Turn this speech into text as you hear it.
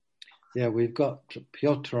Yeah, we've got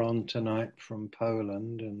Piotr on tonight from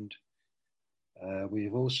Poland, and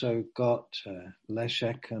we've also got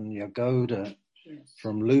Leszek and Jagoda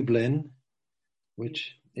from Lublin,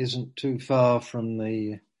 which isn't too far from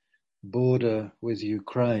the border with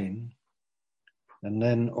Ukraine. And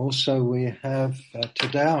then also we have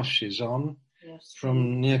Tadeusz is on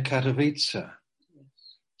from near Katowice.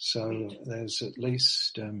 So there's at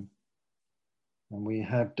least, and we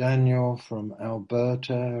have Daniel from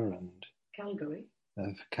Alberta and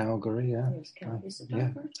Calgary, yeah.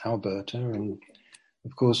 Yes, Alberta, and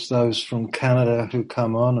of course those from Canada who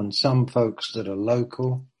come on, and some folks that are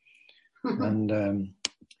local, and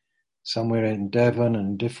somewhere in Devon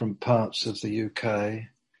and different parts of the UK.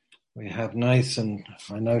 We have Nathan.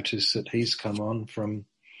 I noticed that he's come on from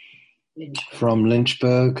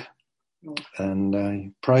Lynchburg,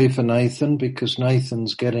 and pray for Nathan because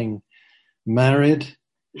Nathan's getting married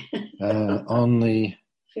on the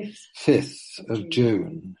 5th of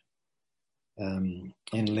June in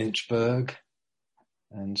Lynchburg,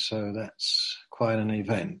 and so that's quite an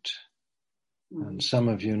event. And some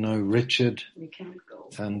of you know Richard,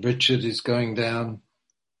 and Richard is going down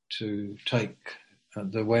to take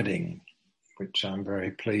the wedding, which I'm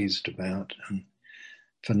very pleased about, and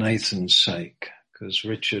for Nathan's sake, because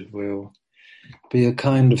Richard will be a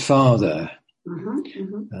kind of father,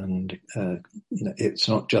 and it's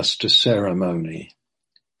not just a ceremony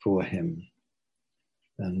for him,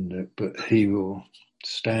 and but he will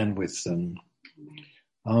stand with them.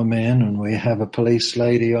 Amen. And we have a police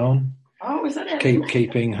lady on. Oh, is that it?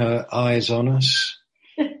 Keeping her eyes on us,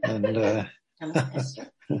 and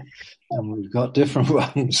and we've got different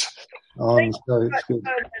ones on, so it's good.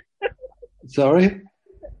 Sorry?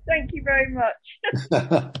 Thank you very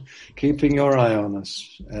much. Keeping your eye on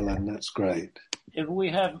us, Ellen, that's great. If we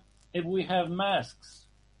have masks.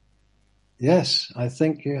 Yes, I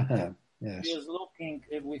think you have. Yes. He is looking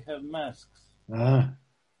if we have masks.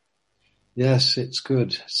 Yes, it's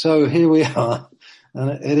good. So here we are, and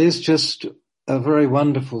it is just a very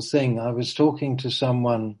wonderful thing. I was talking to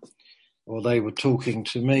someone, or they were talking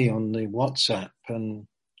to me on the WhatsApp, and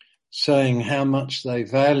saying how much they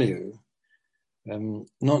value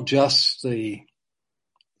not just the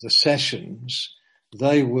sessions.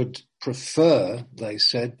 They would prefer, they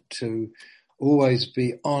said, to always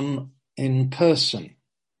be on in person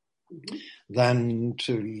than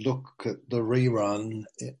to look at the rerun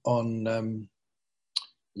on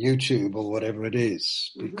YouTube or whatever it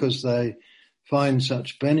is, because they find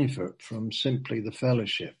such benefit from simply the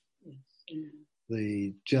fellowship.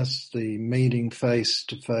 The meeting face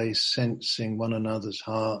to face, sensing one another's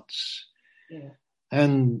hearts,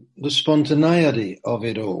 and the spontaneity of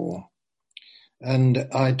it all. And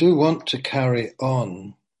I do want to carry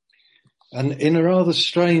on, and in a rather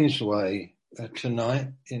strange way tonight,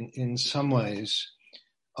 in some ways,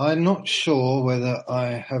 I'm not sure whether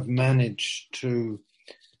I have managed to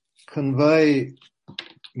convey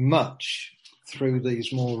much through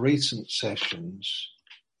these more recent sessions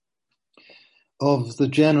of the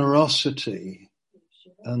generosity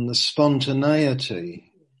and the spontaneity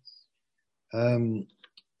and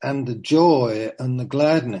the joy and the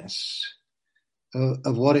gladness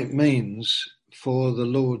of what it means for the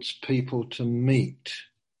Lord's people to meet.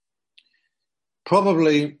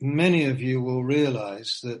 Probably many of you will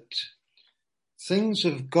realize that things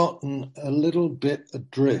have gotten a little bit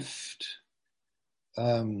adrift.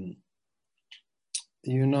 In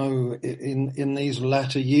these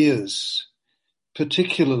latter years,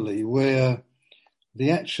 particularly where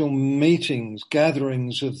the actual meetings,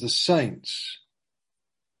 gatherings of the saints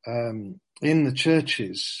in the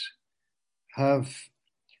churches have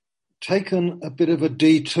taken a bit of a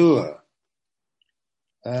detour.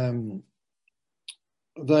 One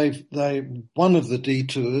of the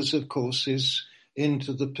detours, of course, is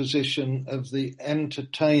into the position of the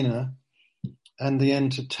entertainer and the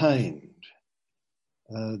entertained.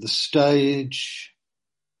 The stage,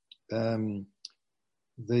 the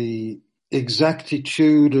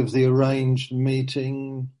exactitude of the arranged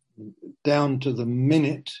meeting, down to the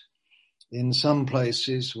minute in some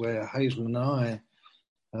places where Hazel and I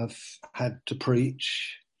have had to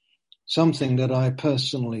preach, something that I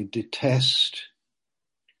personally detest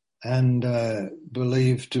and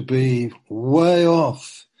believe to be way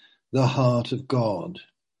off the heart of God.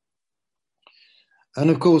 And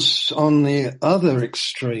of course, on the other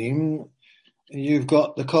extreme, you've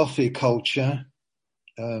got the coffee culture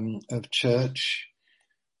of church,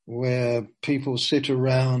 where people sit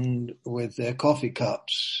around with their coffee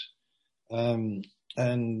cups, and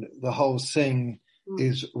the whole thing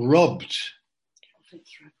is robbed.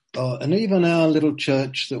 And even our little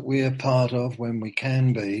church that we're part of, when we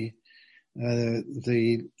can be,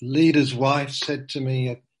 The leader's wife said to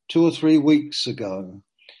me 2 or 3 weeks ago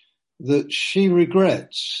that she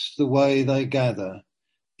regrets the way they gather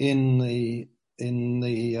in the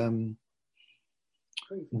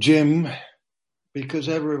gym, because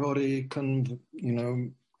everybody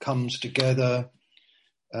comes together.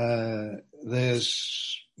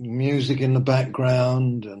 There's music in the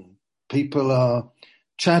background and people are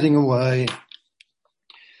chatting away.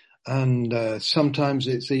 And sometimes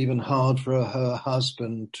it's even hard for her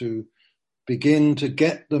husband to begin to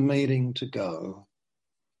get the meeting to go,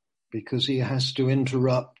 because he has to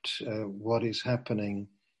interrupt what is happening.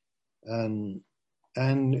 And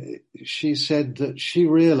she said that she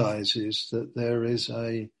realizes that there is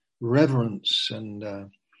a reverence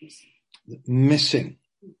and missing,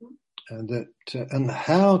 and and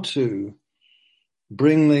how to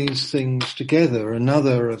bring these things together.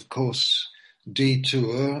 Another, of course,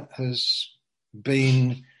 detour has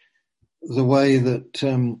been the way that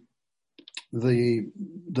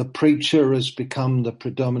the preacher has become the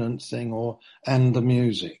predominant thing, and the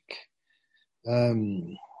music,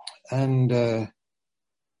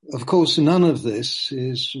 of course, none of this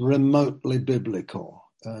is remotely biblical.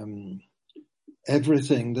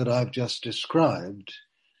 Everything that I've just described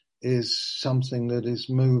is something that is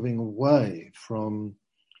moving away from.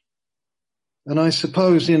 And I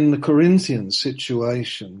suppose in the Corinthian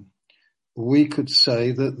situation, we could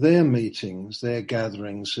say that their meetings, their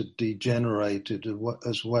gatherings had degenerated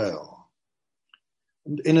as well.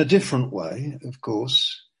 In a different way, of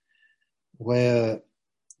course, where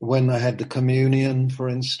when they had the communion, for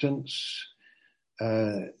instance,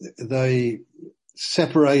 they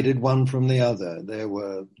separated one from the other. There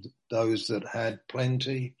were those that had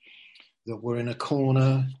plenty that were in a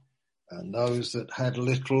corner, and those that had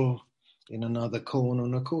little in another corner.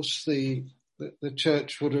 And of course, the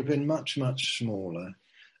church would have been much, much smaller.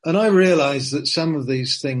 And I realize that some of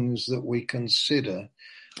these things that we consider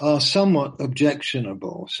are somewhat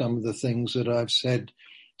objectionable, some of the things that I've said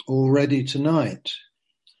already tonight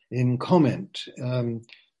in comment.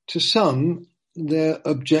 To some, they're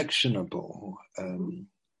objectionable.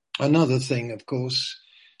 Another thing, of course,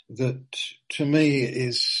 that to me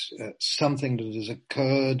is something that has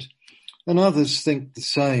occurred, and others think the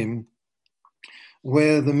same,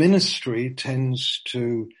 where the ministry tends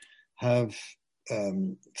to have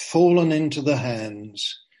fallen into the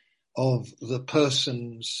hands of the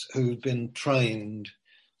persons who've been trained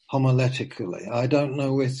homiletically. I don't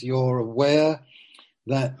know if you're aware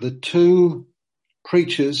that the 2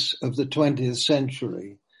 preachers of the 20th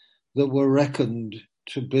century that were reckoned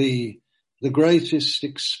to be the greatest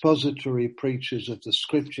expository preachers of the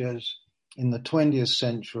scriptures in the 20th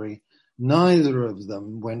century, neither of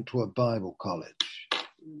them went to a Bible college.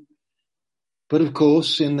 But of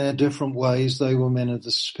course, in their different ways, they were men of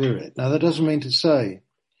the Spirit. Now, that doesn't mean to say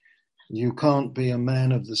you can't be a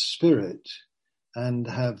man of the Spirit and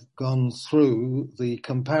have gone through the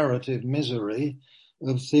comparative misery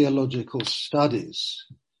of theological studies.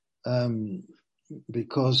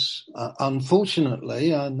 Because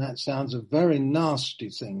unfortunately, and that sounds a very nasty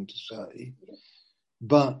thing to say,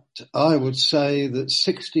 but I would say that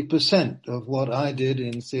 60% of what I did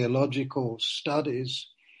in theological studies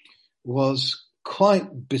was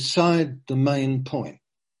quite beside the main point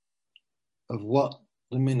of what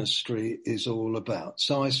the ministry is all about.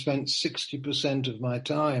 So I spent 60% of my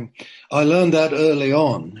time. I learned that early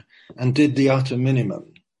on and did the utter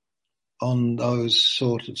minimum on those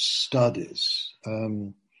sort of studies.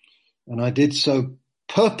 And I did so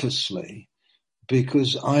purposely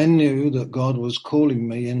because I knew that God was calling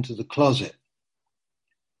me into the closet.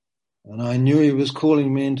 And I knew he was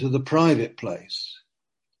calling me into the private place.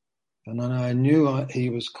 And then I knew he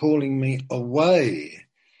was calling me away.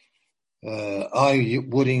 I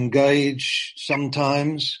would engage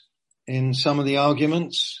sometimes in some of the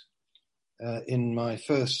arguments in my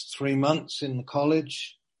first 3 months in the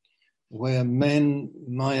college, where men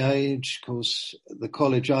my age, because the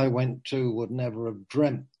college I went to would never have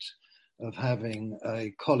dreamt of having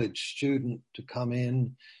a college student to come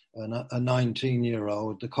in, a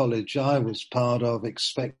 19-year-old. The college I was part of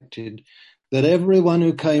expected that everyone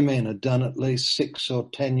who came in had done at least 6 or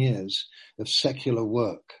 10 years of secular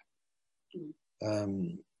work.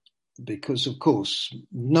 Because, of course,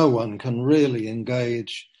 no one can really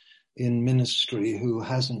engage in ministry who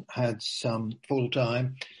hasn't had some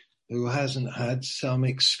full-time, who hasn't had some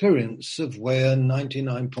experience of where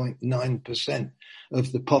 99.9%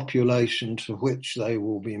 of the population to which they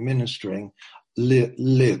will be ministering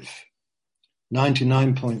live.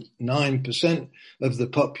 99.9% of the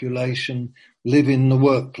population live in the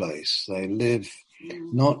workplace. They live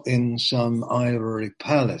not in some ivory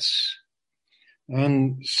palace.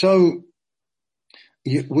 And so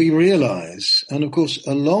we realize, and of course,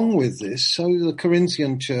 along with this, so the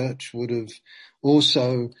Corinthian church would have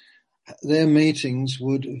also, their meetings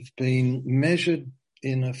would have been measured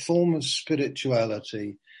in a form of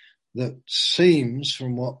spirituality that seems,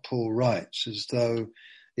 from what Paul writes, as though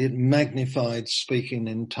it magnified speaking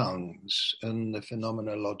in tongues and the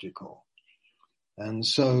phenomenological. And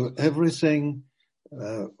so everything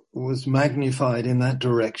was magnified in that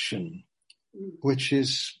direction, which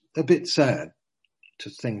is a bit sad to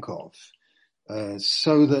think of.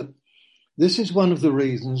 So that this is one of the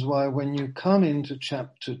reasons why when you come into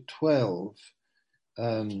chapter 12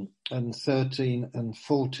 and 13 and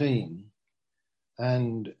 14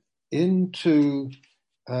 and into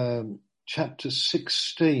chapter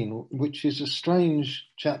 16, which is a strange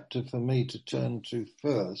chapter for me to turn to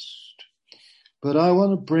first, but I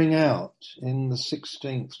want to bring out in the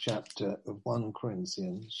 16th chapter of 1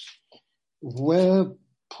 Corinthians where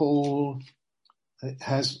Paul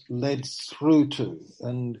has led through to,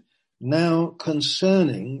 and now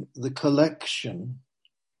concerning the collection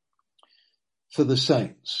for the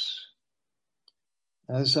saints.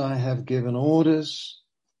 As I have given orders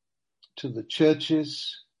to the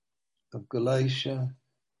churches of Galatia,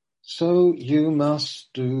 so you must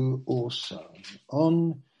do also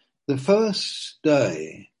on the first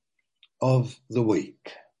day of the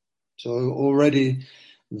week. So already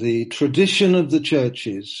the tradition of the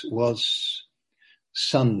churches was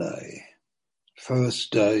Sunday,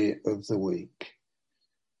 first day of the week.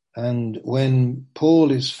 And when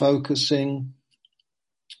Paul is focusing,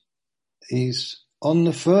 he's on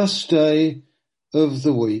the first day of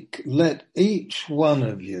the week, let each one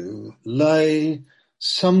of you lay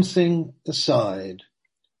something aside,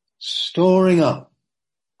 storing up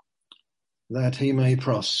that he may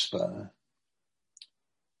prosper,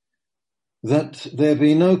 that there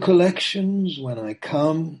be no collections when I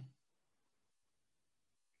come,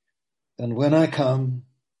 and when I come,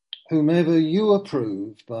 whomever you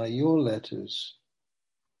approve by your letters,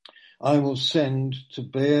 I will send to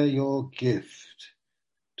bear your gift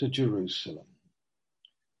to Jerusalem.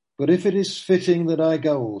 But if it is fitting that I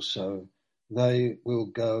go also, they will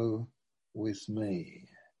go with me.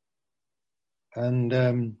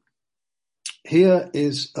 And here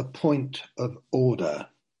is a point of order.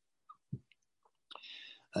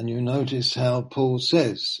 And you notice how Paul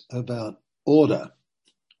says about order.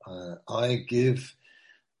 I give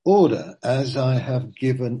order as I have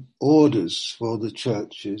given orders for the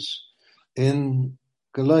churches in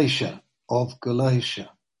Galatia, of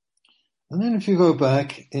Galatia. And then if you go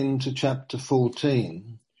back into chapter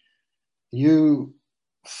 14, you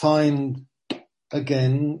find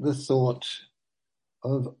again the thought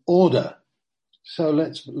of order. So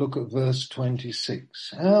let's look at verse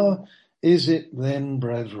 26. How is it then,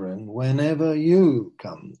 brethren, whenever you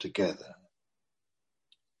come together?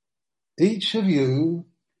 Each of you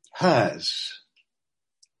has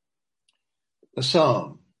a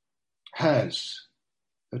psalm, has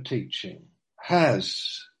a teaching,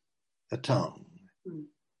 has a tongue,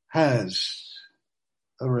 has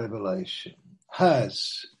a revelation,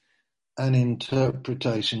 has an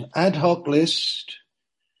interpretation. Ad hoc list,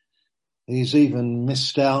 he's even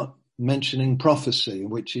missed out mentioning prophecy,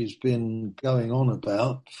 which he's been going on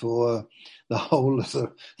about for the whole of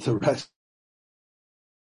the rest.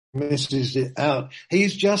 Misses it out.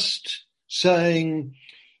 He's just saying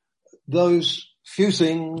those few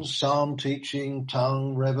things, psalm, teaching,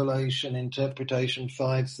 tongue, revelation, interpretation,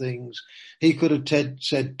 5 things. He could have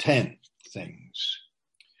said 10 things.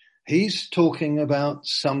 He's talking about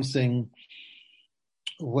something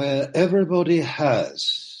where everybody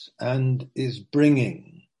has and is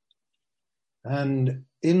bringing. And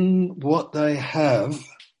in what they have,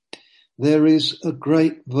 there is a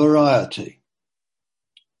great variety.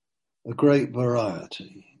 A great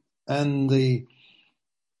variety. And the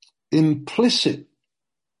implicit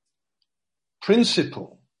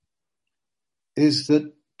principle is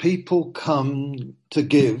that people come to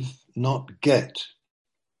give, not get,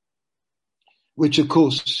 which of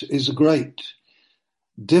course is a great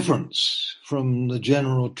difference from the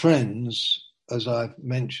general trends, as I've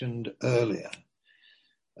mentioned earlier.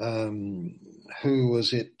 Who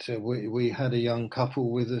was it? We had a young couple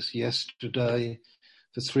with us yesterday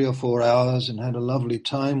for 3 or 4 hours and had a lovely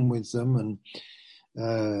time with them. And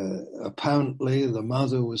apparently the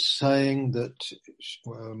mother was saying that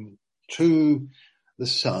to the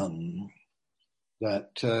son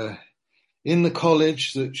that in the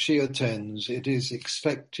college that she attends, it is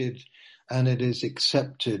expected and it is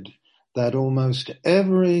accepted that almost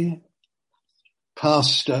every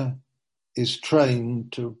pastor is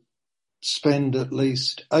trained to spend at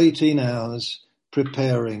least 18 hours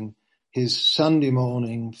preparing his Sunday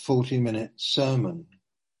morning 40-minute sermon.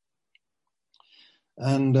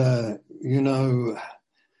 And,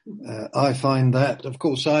 I find that, of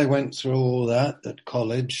course, I went through all that at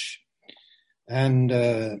college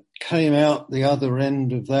and came out the other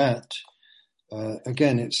end of that.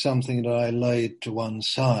 Again, it's something that I laid to one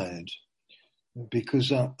side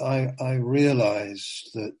because I realized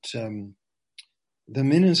that the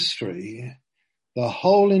ministry, the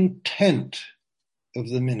whole intent of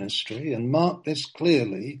the ministry, and mark this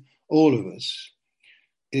clearly, all of us,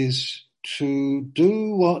 is to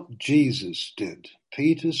do what Jesus did.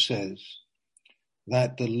 Peter says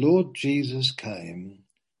that the Lord Jesus came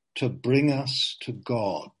to bring us to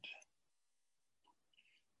God,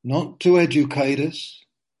 not to educate us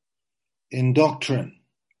in doctrine,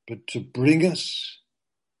 but to bring us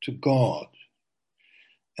to God.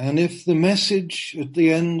 And if the message at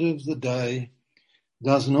the end of the day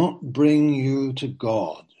does not bring you to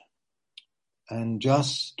God and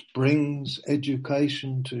just brings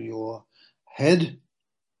education to your head,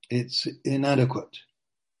 it's inadequate.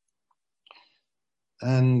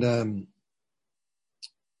 And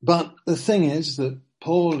but the thing is that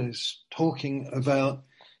Paul is talking about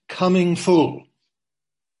coming full.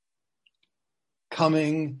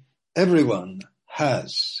 Coming, everyone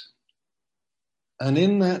has. And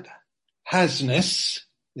in that hasness,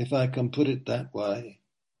 if I can put it that way,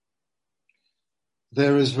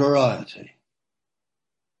 there is variety.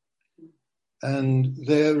 And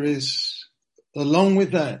there is, along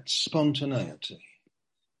with that, spontaneity.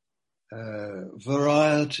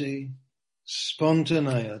 Variety,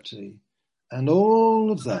 spontaneity, and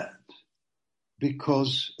all of that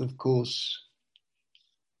because, of course,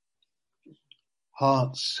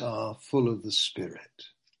 hearts are full of the Spirit.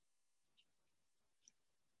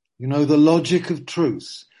 You know, the logic of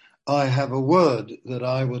truth. I have a word that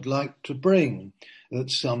I would like to bring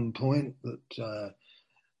at some point that,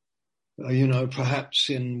 perhaps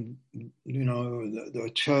in,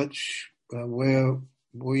 the church where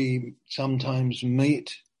we sometimes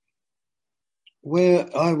meet, where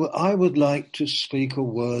I would like to speak a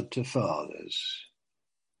word to fathers.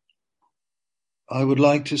 I would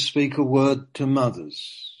like to speak a word to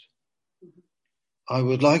mothers. I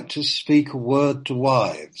would like to speak a word to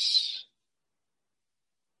wives.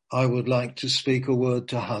 I would like to speak a word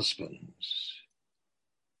to husbands.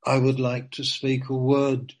 I would like to speak a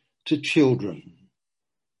word to children.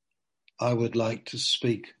 I would like to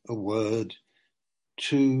speak a word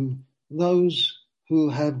to those who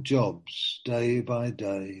have jobs day by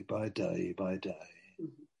day by day by day.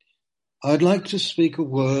 I'd like to speak a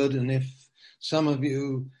word, and if some of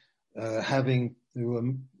you who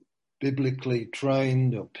are biblically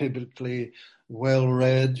trained or biblically well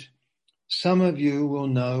read, some of you will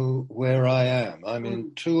know where I am. I'm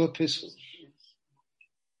in two epistles.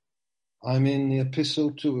 I'm in the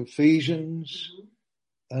epistle to Ephesians,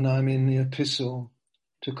 and I'm in the epistle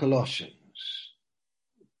to Colossians,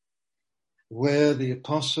 where the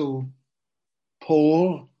apostle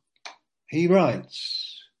Paul, he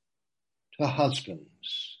writes to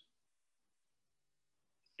husbands,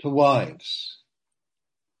 to wives,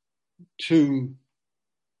 to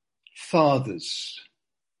fathers,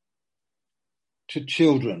 to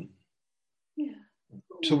children,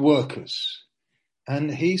 to workers.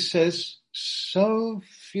 And he says so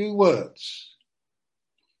few words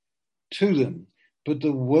to them, but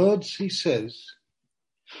the words he says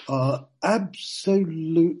are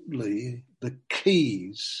absolutely the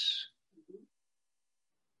keys,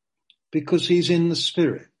 because he's in the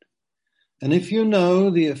Spirit. And if you know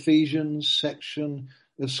the Ephesians section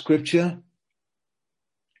of Scripture,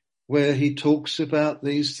 where he talks about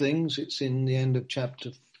these things, it's in the end of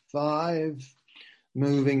chapter 5,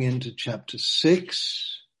 moving into chapter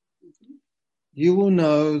 6, you will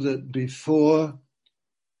know that before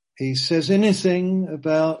he says anything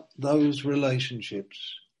about those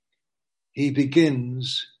relationships, he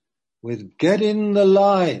begins with, get in the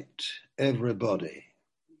light, everybody.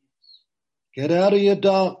 Get out of your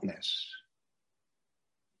darkness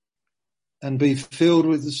and be filled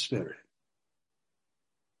with the Spirit.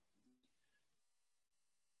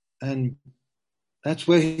 And that's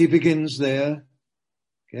where he begins there.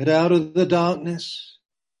 Get out of the darkness.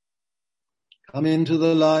 Come into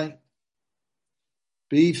the light.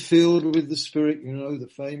 Be filled with the Spirit. You know the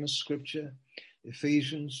famous scripture,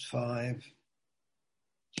 Ephesians 5.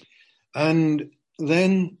 And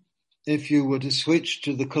then if you were to switch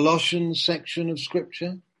to the Colossians section of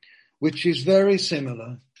scripture, which is very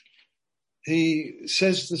similar, he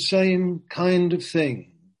says the same kind of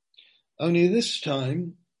thing. Only this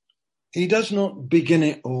time, he does not begin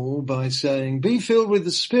it all by saying, be filled with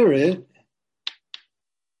the Spirit,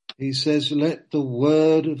 he says, let the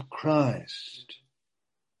word of Christ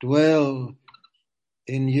dwell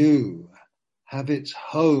in you, have its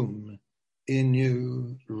home in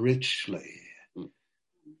you richly.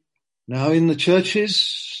 Now in the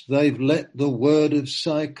churches, they've let the word of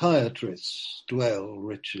psychiatrists dwell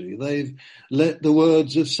richly. They've let the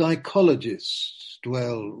words of psychologists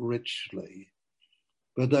dwell richly.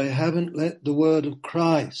 But they haven't let the word of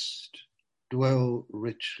Christ dwell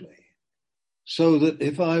richly. So that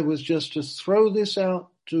if I was just to throw this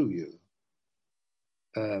out to you,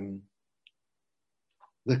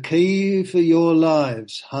 the key for your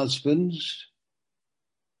lives, husbands,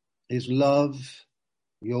 is love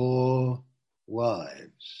your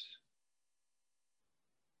wives.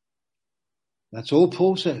 That's all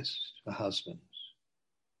Paul says for husbands.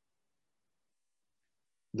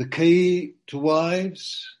 The key to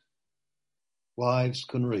wives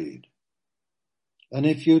can read. And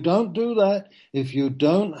if you don't do that, if you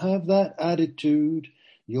don't have that attitude,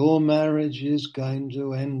 your marriage is going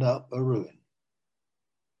to end up a ruin.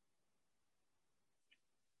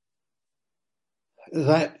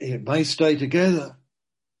 That it may stay together.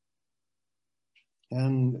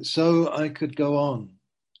 And so I could go on.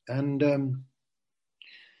 And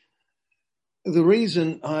the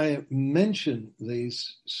reason I mention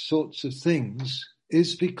these sorts of things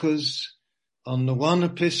is because on the one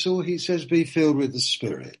epistle he says, be filled with the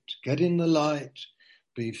Spirit. Get in the light,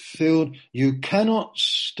 be filled. You cannot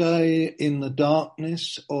stay in the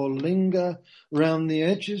darkness or linger around the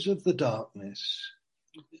edges of the darkness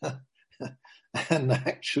and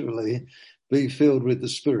actually be filled with the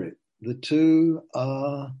Spirit. The two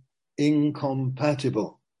are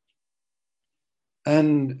incompatible.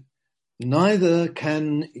 And neither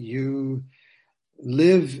can you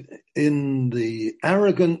live in the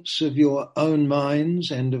arrogance of your own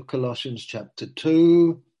minds, end of Colossians chapter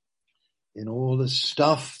 2, in all the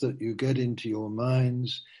stuff that you get into your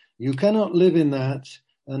minds. You cannot live in that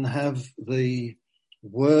and have the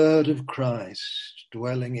word of Christ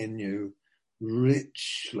dwelling in you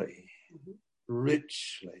richly.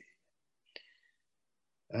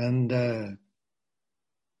 And,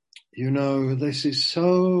 this is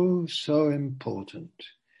so, so important.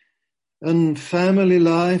 And family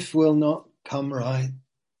life will not come right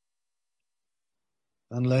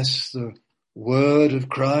unless the word of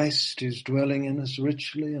Christ is dwelling in us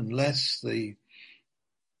richly, unless the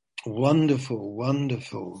wonderful,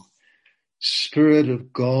 wonderful Spirit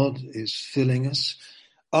of God is filling us.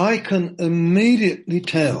 I can immediately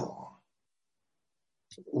tell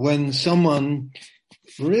when someone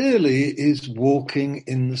really is walking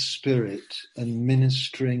in the Spirit and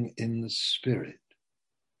ministering in the Spirit.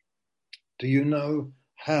 Do you know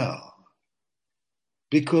how?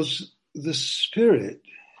 Because the Spirit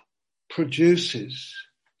produces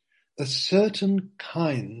a certain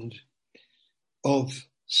kind of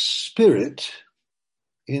spirit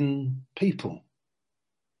in people.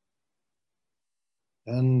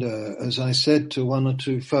 And as I said to one or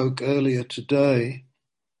two folk earlier today,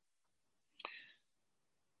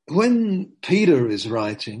 when Peter is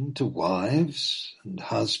writing to wives and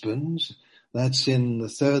husbands, that's in the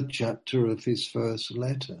 3rd chapter of his first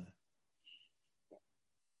letter,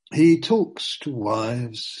 he talks to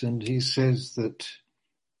wives and he says that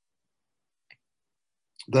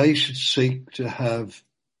they should seek to have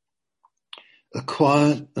a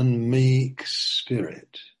quiet and meek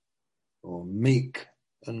spirit, or meek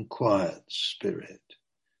and quiet spirit.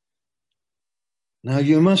 Now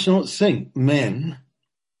you must not think, men,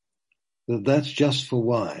 that that's just for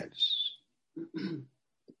wives.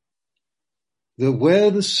 That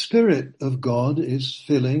where the Spirit of God is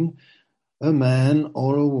filling a man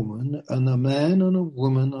or a woman, and a man and a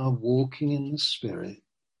woman are walking in the Spirit,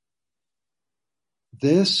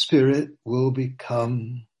 their spirit will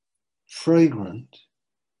become fragrant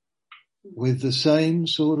with the same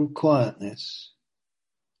sort of quietness,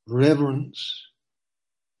 reverence,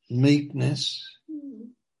 meekness,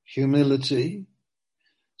 humility,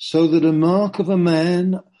 so that a mark of a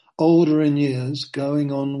man older in years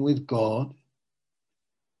going on with God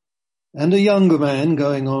and a younger man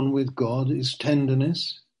going on with God is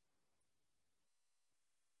tenderness.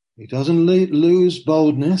 He doesn't lose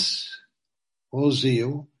boldness or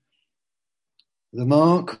zeal. The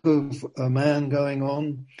mark of a man going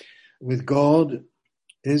on with God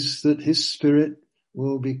is that his spirit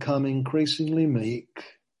will become increasingly meek,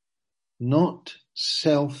 not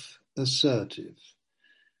self-assertive.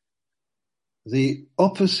 The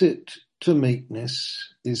opposite to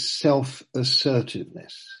meekness is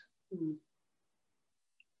self-assertiveness.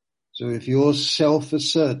 So if you're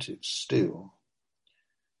self-assertive still,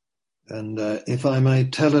 and if I may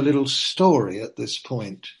tell a little story at this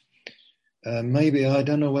point, Maybe, I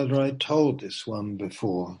don't know whether I told this one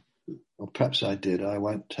before, or perhaps I did, I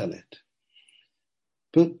won't tell it.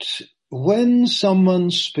 But when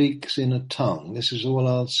someone speaks in a tongue, this is all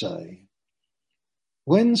I'll say.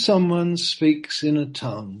 When someone speaks in a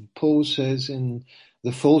tongue, Paul says in the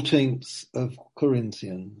 14th of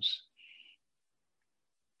Corinthians,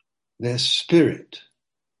 their spirit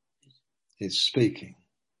is speaking.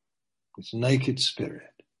 It's naked spirit.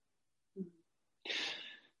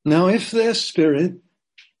 Now, if their spirit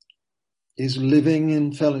is living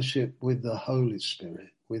in fellowship with the Holy Spirit,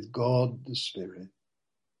 with God the Spirit,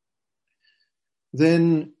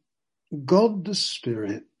 then God the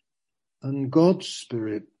Spirit and God's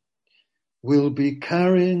Spirit will be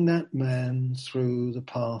carrying that man through the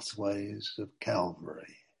pathways of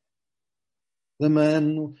Calvary. The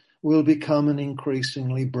man will become an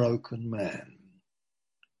increasingly broken man,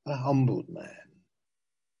 a humbled man,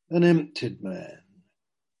 an emptied man,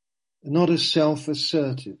 not a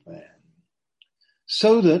self-assertive man,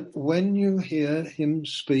 so that when you hear him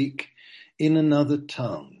speak in another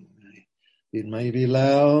tongue, it may be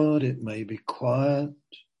loud, it may be quiet,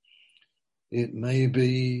 it may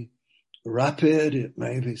be rapid, it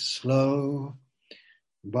may be slow,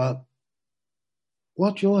 but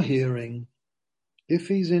what you're hearing, if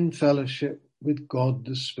he's in fellowship with God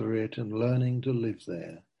the Spirit and learning to live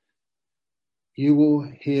there, you will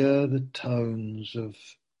hear the tones of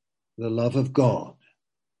the love of God.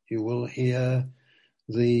 You will hear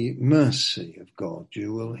the mercy of God.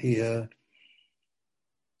 You will hear,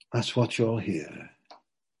 that's what you'll hear.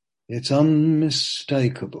 It's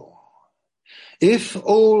unmistakable. If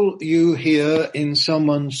all you hear in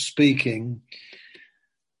someone speaking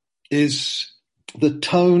is the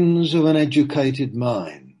tones of an educated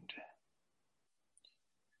mind,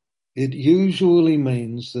 it usually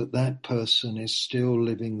means that that person is still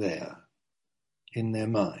living there in their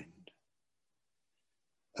mind.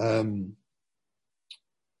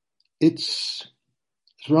 It's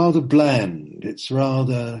rather bland.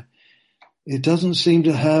 It doesn't seem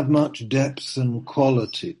to have much depth and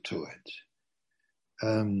quality to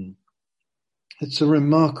it. It's a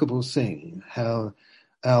remarkable thing how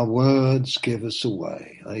our words give us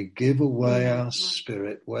away. They give away our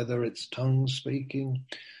spirit, whether it's tongue speaking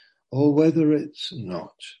or whether it's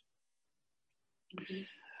not. Mm-hmm.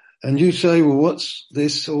 And you say, well, what's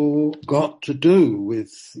this all got to do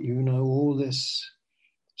with, all this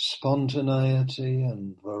spontaneity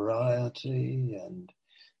and variety and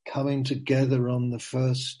coming together on the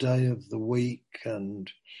first day of the week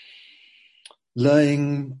and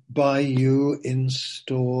laying by you in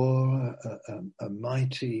store a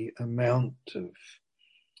mighty amount of,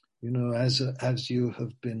 as you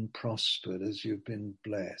have been prospered, as you've been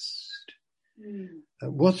blessed.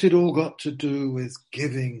 What's it all got to do with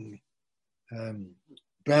giving,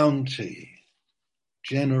 bounty,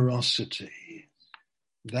 generosity?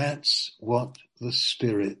 That's what the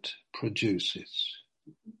Spirit produces.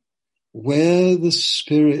 Where the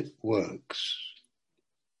Spirit works,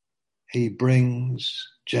 he brings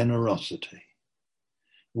generosity.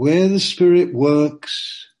 Where the Spirit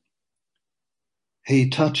works, he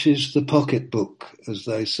touches the pocketbook, as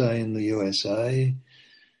they say in the USA.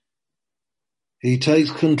 He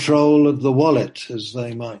takes control of the wallet, as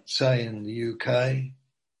they might say in the UK.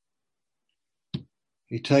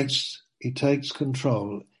 He takes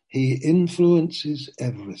control. He influences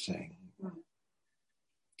everything.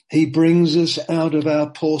 He brings us out of our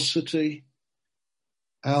paucity,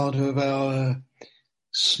 out of our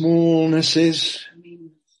smallnesses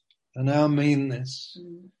and our meanness,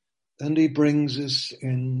 and he brings us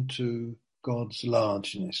into God's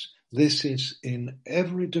largeness. This is in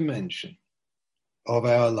every dimension of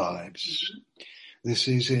our lives. This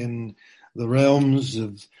is in the realms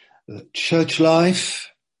of church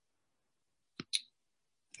life.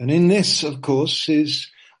 And in this, of course, is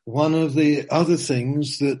one of the other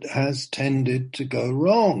things that has tended to go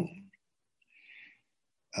wrong.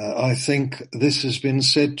 I think this has been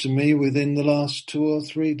said to me within the last 2 or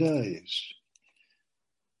 3 days.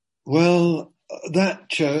 Well, that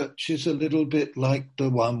church is a little bit like the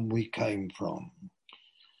one we came from.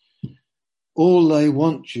 All they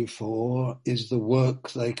want you for is the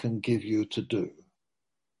work they can give you to do.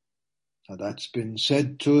 Now, that's been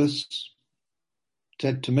said to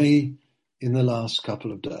me in the last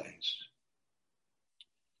couple of days.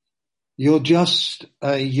 You're just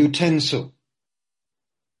a utensil.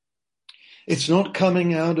 It's not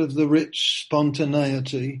coming out of the rich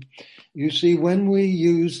spontaneity. You see, when we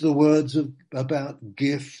use the words about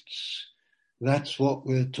gifts, that's what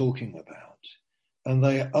we're talking about. And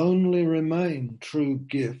they only remain true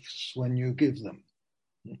gifts when you give them.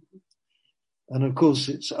 And of course,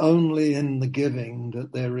 it's only in the giving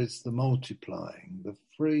that there is the multiplying, the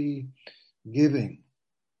free giving.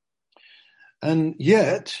 And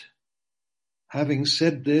yet, having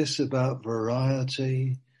said this about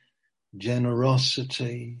variety,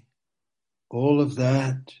 generosity, all of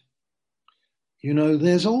that,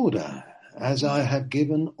 there's order, as I have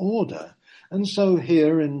given order. And so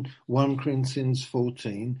here in 1 Corinthians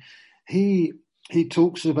 14, he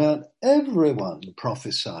talks about everyone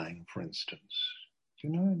prophesying, for instance.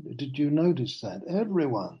 Did you notice that?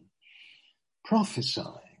 Everyone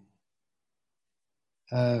prophesying.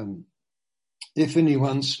 If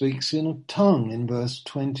anyone speaks in a tongue, in verse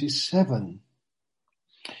 27,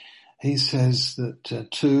 he says that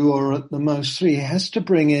 2 or at the most 3. He has to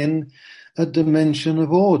bring in a dimension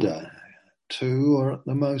of order. 2 or at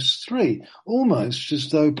the most 3. Almost as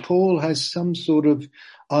though Paul has some sort of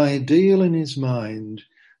ideal in his mind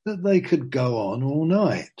that they could go on all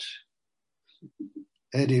night,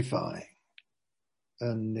 edifying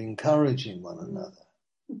and encouraging one another.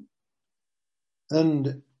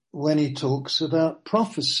 And when he talks about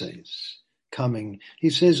prophecies coming, he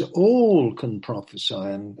says all can prophesy.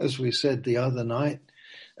 And as we said the other night,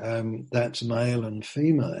 that's male and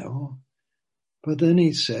female. But then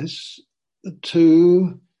he says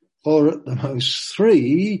 2 or at the most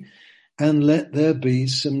 3, and let there be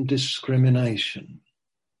some discrimination.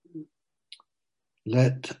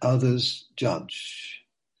 Let others judge.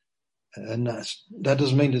 And that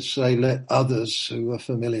doesn't mean to say let others who are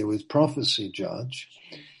familiar with prophecy judge.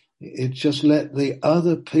 It's just let the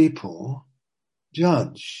other people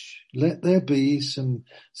judge. Let there be some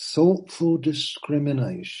thoughtful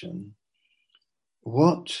discrimination.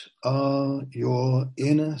 What are your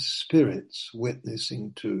inner spirits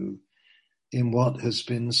witnessing to in what has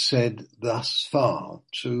been said thus far,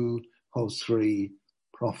 2 or 3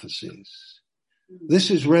 prophecies?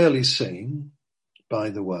 This is rarely seen,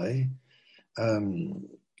 by the way.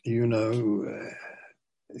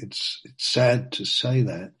 It's sad to say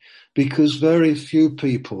that, because very few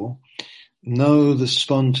people know the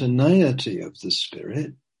spontaneity of the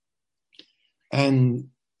Spirit, and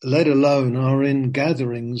let alone are in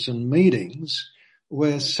gatherings and meetings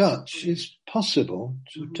where such is possible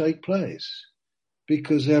to take place,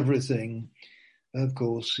 because everything, of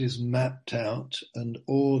course, is mapped out and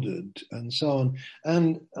ordered and so on.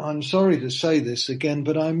 And I'm sorry to say this again,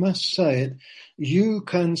 but I must say it. You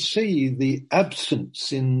can see the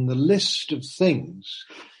absence in the list of things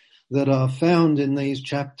that are found in these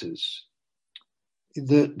chapters,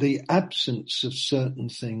 the absence of certain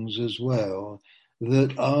things as well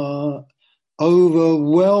that are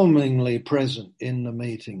overwhelmingly present in the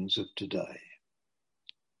meetings of today.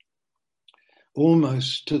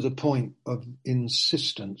 Almost to the point of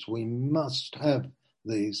insistence, we must have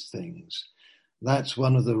these things. That's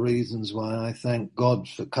one of the reasons why I thank God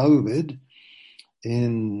for COVID.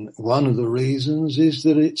 One of the reasons is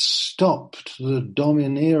that it stopped the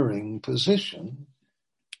domineering position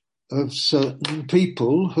of certain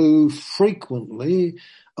people who frequently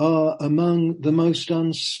are among the most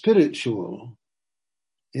unspiritual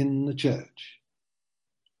in the church,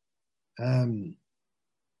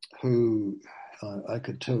 who I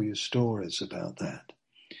could tell you stories about that.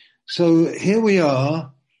 So here we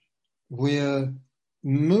are, we're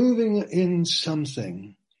moving in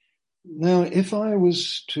something. Now, if I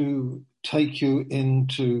was to take you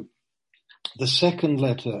into the second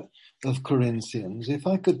letter of Corinthians, if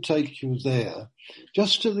I could take you there,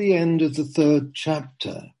 just to the end of the 3rd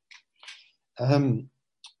chapter,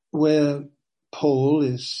 where Paul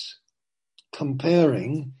is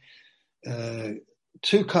comparing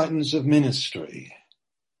 2 kinds of ministry.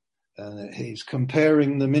 He's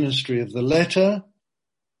comparing the ministry of the letter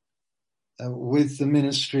with the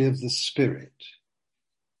ministry of the Spirit.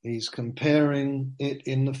 He's comparing it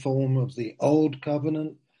in the form of the Old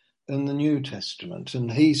Covenant and the New Testament.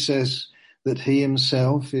 And he says that he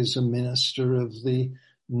himself is a minister of the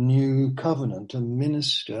New Covenant, a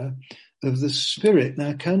minister of the Spirit.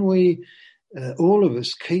 Now, can we, all of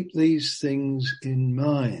us, keep these things in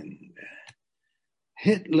mind?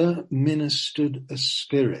 Hitler ministered a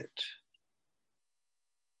spirit.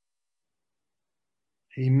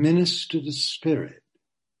 He ministered a spirit.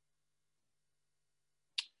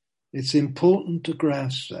 It's important to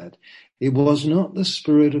grasp that. It was not the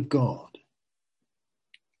Spirit of God.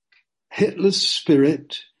 Hitler's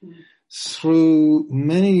spirit, through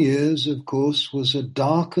many years, of course, was a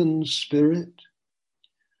darkened spirit,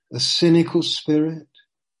 a cynical spirit,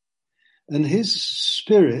 and his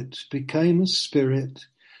spirit became a spirit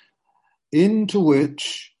into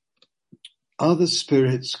which other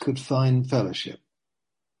spirits could find fellowship.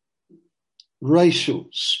 Racial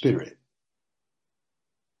spirit.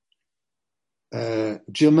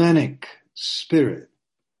 Germanic spirit,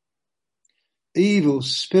 evil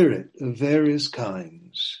spirit of various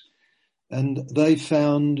kinds, and they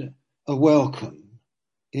found a welcome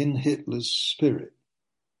in Hitler's spirit.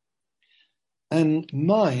 And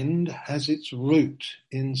mind has its root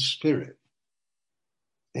in spirit,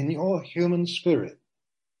 in your human spirit.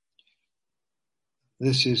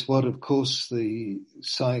 This is what, of course, the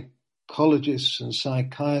psychologists and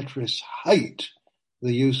psychiatrists hate,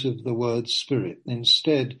 the use of the word spirit.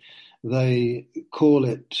 Instead, they call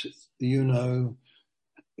it, you know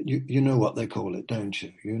what they call it, don't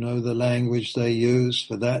you? You know the language they use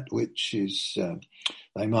for that, which is,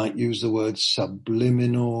 they might use the word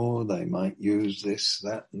subliminal, they might use this,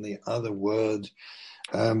 that, and the other word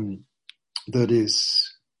that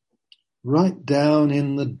is right down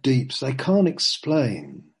in the deeps. They can't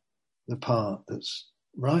explain the part that's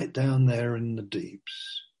right down there in the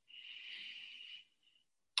deeps.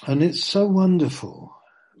 And it's so wonderful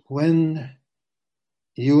when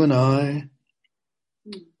you and I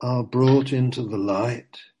are brought into the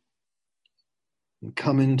light and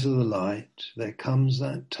come into the light. There comes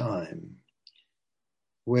that time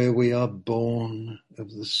where we are born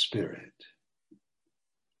of the Spirit.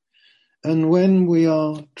 And when we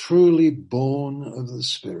are truly born of the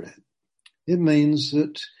Spirit, it means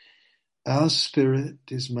that our spirit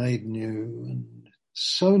is made new, and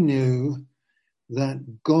so new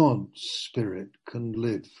that God's Spirit can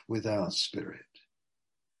live with our spirit.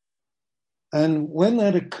 And when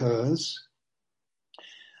that occurs,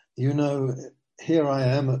 you know, here I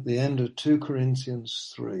am at the end of 2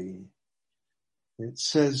 Corinthians 3. It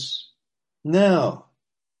says, now,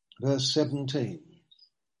 verse 17,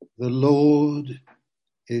 the Lord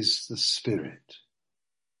is the Spirit.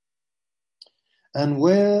 And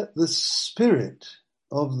where the Spirit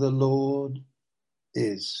of the Lord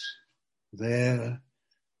is, there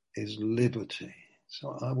is liberty.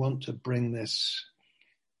 So I want to bring this.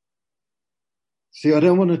 See, I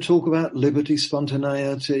don't want to talk about liberty,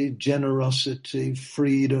 spontaneity, generosity,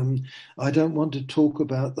 freedom. I don't want to talk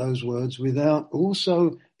about those words without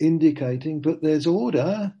also indicating, but there's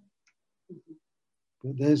order.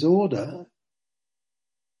 But there's order.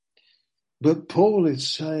 But Paul is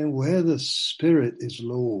saying where the Spirit is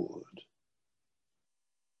Lord,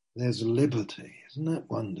 there's liberty. Isn't that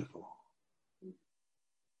wonderful?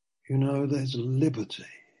 You know, there's liberty.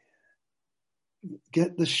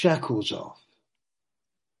 Get the shackles off.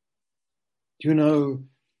 You know,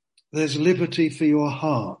 there's liberty for your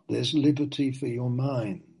heart. There's liberty for your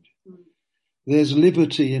mind. There's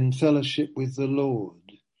liberty in fellowship with the Lord.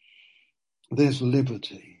 There's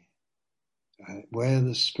liberty where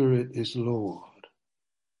the Spirit is Lord.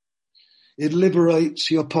 It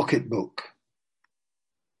liberates your pocketbook.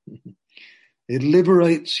 It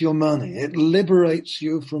liberates your money. It liberates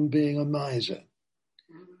you from being a miser.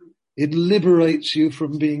 It liberates you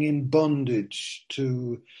from being in bondage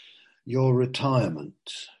to your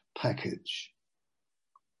retirement package.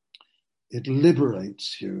 It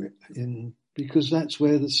liberates you because that's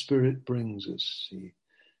where the Spirit brings us. See?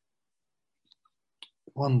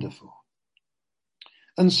 Wonderful.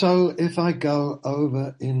 And so if I go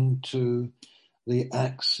over into the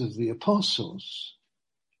Acts of the Apostles,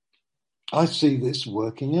 I see this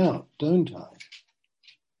working out, don't I?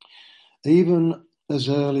 Even as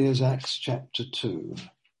early as Acts chapter 2,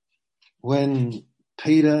 when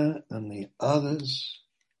Peter and the others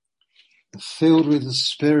are filled with the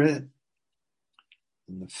Spirit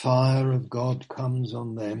and the fire of God comes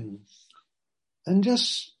on them, and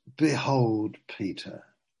just behold Peter.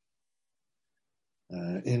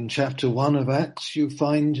 In chapter 1 of Acts, you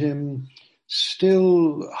find him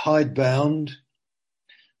still hidebound.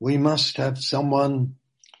 We must have someone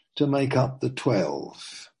to make up the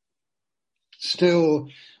 12. Still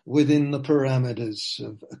within the parameters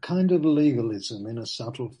of a kind of legalism in a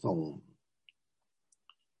subtle form.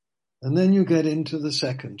 And then you get into the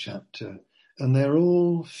second chapter and they're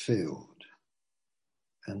all filled.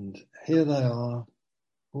 And here they are,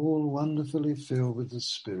 all wonderfully filled with the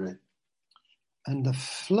Spirit. And the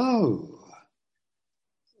flow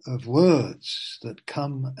of words that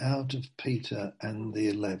come out of Peter and the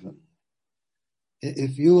 11.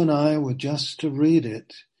 If you and I were just to read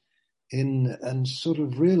it and sort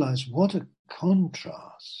of realize what a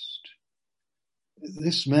contrast.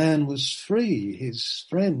 This man was free. His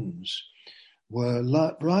friends were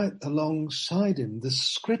right alongside him. The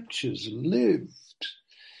scriptures lived.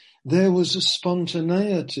 There was a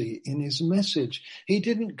spontaneity in his message. He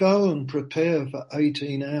didn't go and prepare for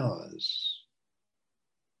 18 hours.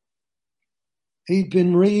 He'd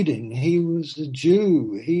been reading. He was a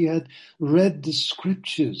Jew. He had read the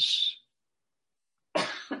scriptures.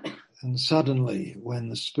 And suddenly, when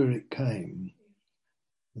the Spirit came,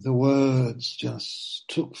 the words just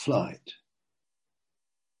took flight.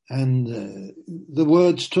 And the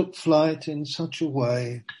words took flight in such a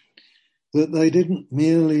way that they didn't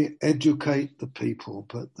merely educate the people,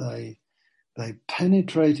 but they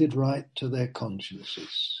penetrated right to their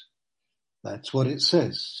consciences. That's what it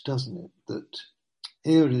says, doesn't it? That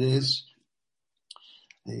here it is.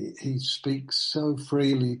 He speaks so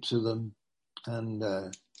freely to them,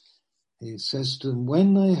 and he says to them,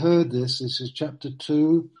 when they heard this is chapter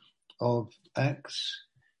 2 of Acts,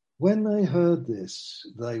 when they heard this,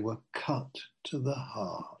 they were cut to the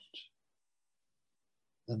heart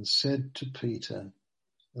and said to Peter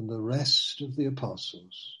and the rest of the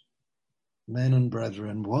apostles, men and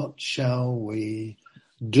brethren, what shall we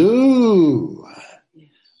do?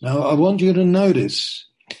 Now, I want you to notice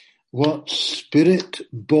what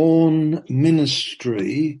Spirit-born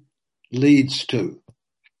ministry leads to.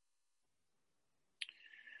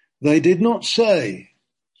 They did not say,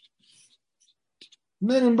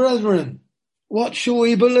 men and brethren, what shall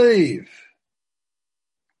we believe?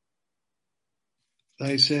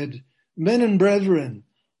 They said, men and brethren,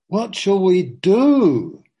 what shall we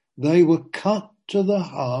do? They were cut to the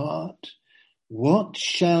heart. What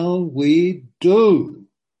shall we do?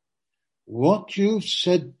 What you've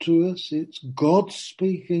said to us, it's God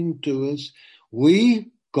speaking to us.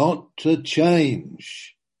 We got to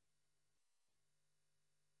change.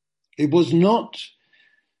 It was not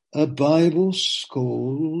a Bible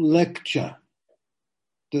school lecture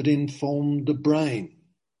that informed the brain.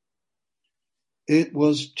 It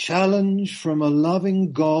was challenge from a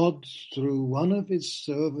loving God through one of his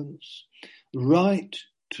servants right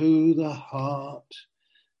to the heart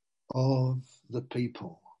of the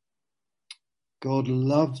people. God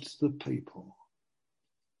loved the people.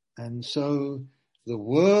 And so the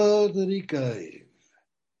word that he gave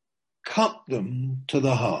cut them to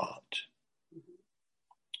the heart.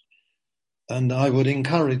 And I would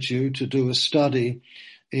encourage you to do a study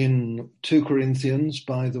in 2 Corinthians,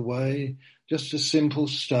 by the way, just a simple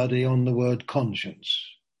study on the word conscience.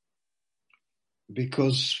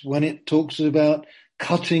 Because when it talks about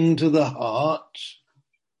cutting to the heart,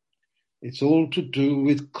 it's all to do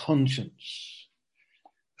with conscience.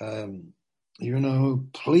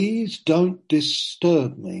 Please don't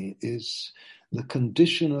disturb me is the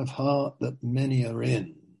condition of heart that many are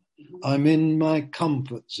in. I'm in my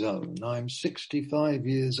comfort zone. I'm 65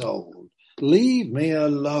 years old. Leave me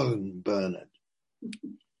alone, Bernard.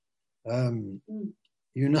 Or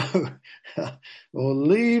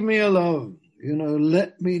leave me alone.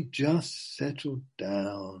 Let me just settle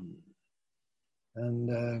down.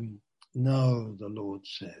 And no, the Lord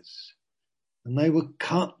says. And they were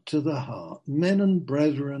cut to the heart. Men and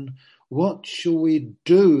brethren, what shall we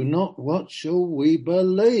do? Not what shall we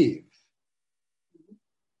believe?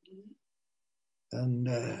 And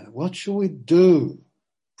what shall we do?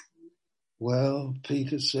 Well,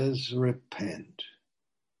 Peter says, repent.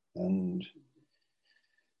 And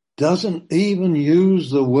doesn't even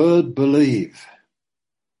use the word believe.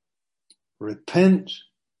 Repent,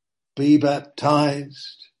 be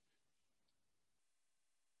baptized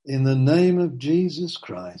in the name of Jesus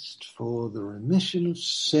Christ for the remission of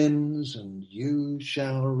sins, and you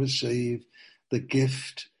shall receive the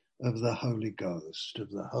gift of the Holy Ghost, of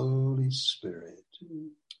the Holy Spirit.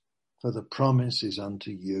 For the promise is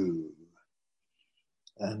unto you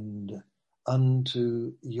and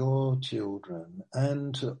unto your children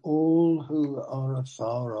and to all who are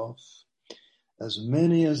afar off, as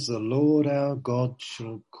many as the Lord our God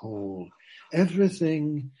shall call.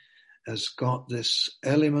 Everything has got this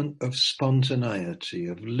element of spontaneity,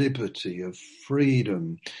 of liberty, of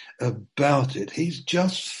freedom about it. He's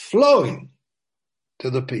just flowing to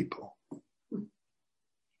the people.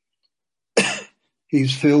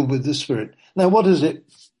 He's filled with the Spirit. Now, what does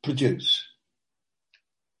it produce?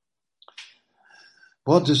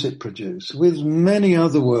 What does it produce? With many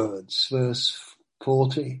other words, verse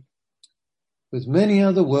 40, with many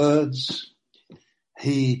other words,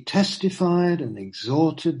 he testified and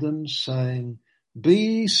exhorted them, saying,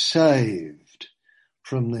 be saved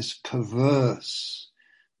from this perverse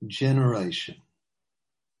generation.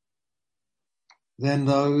 Then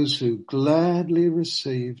those who gladly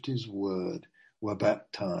received his word were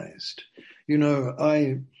baptized.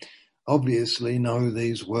 I obviously know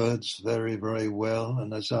these words very, very well.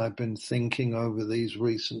 And as I've been thinking over these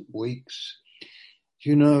recent weeks,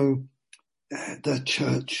 the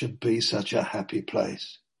church should be such a happy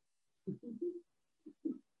place.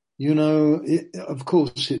 Of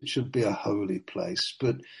course it should be a holy place,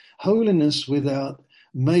 but holiness without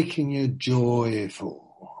making you joyful.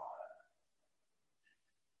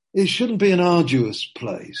 It shouldn't be an arduous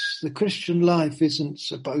place. The Christian life isn't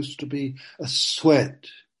supposed to be a sweat.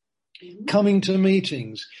 Coming to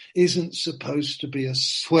meetings isn't supposed to be a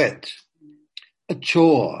sweat, a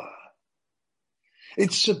chore.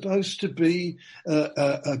 It's supposed to be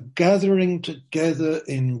a gathering together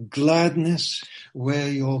in gladness where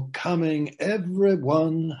you're coming,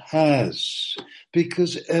 everyone has,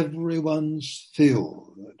 because everyone's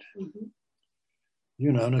filled. Mm-hmm.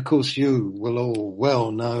 You know, and of course you will all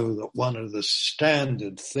well know that one of the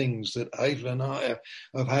standard things that Hazel and I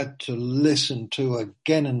have had to listen to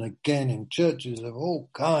again and again in churches of all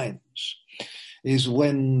kinds is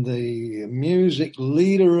when the music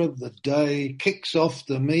leader of the day kicks off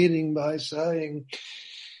the meeting by saying,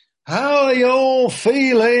 "How are you all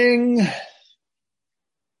feeling?"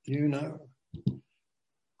 You know,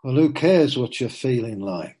 well, who cares what you're feeling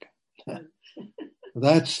like?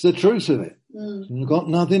 That's the truth of it. It's got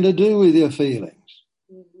nothing to do with your feelings.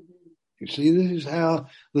 You see, this is how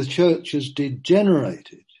the church has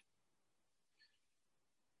degenerated.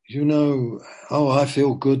 You know, oh, I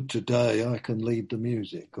feel good today, I can lead the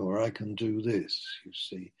music, or I can do this, you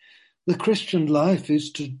see. The Christian life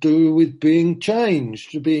is to do with being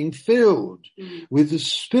changed, to being filled with the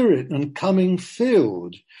Spirit and coming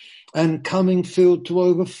filled to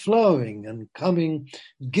overflowing and coming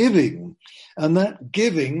giving, and that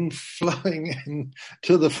giving flowing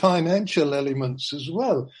into the financial elements as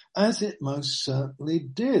well, as it most certainly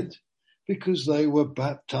did. Because they were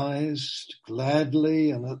baptized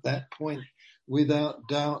gladly, and at that point, without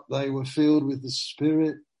doubt, they were filled with the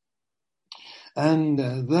Spirit. And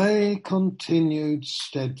they continued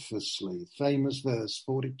steadfastly, famous verse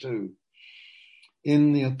 42,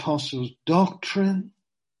 in the apostles' doctrine.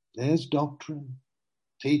 There's doctrine,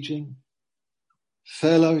 teaching,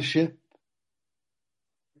 fellowship,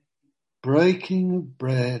 breaking of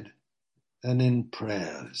bread, and in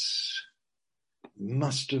prayers.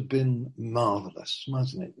 Must have been marvelous,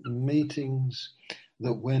 mustn't it? Meetings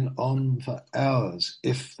that went on for hours,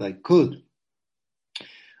 if they could.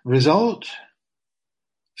 Result,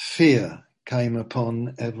 fear came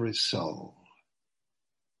upon every soul,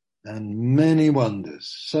 and many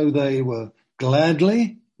wonders. So they were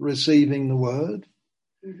gladly receiving the word.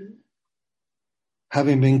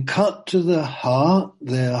 Having been cut to the heart,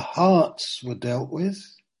 their hearts were dealt with.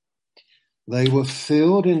 They were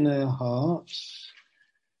filled in their hearts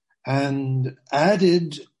and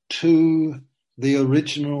added to the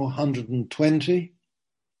original 120,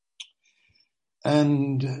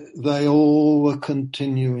 and they all were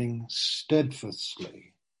continuing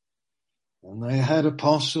steadfastly. And they had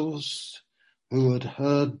apostles who had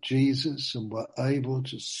heard Jesus and were able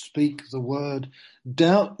to speak the word,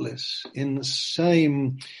 doubtless in the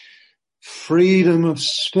same freedom of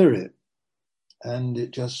spirit, and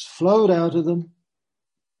it just flowed out of them.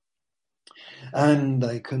 And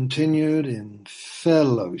they continued in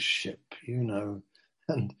fellowship, you know,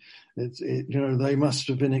 and they must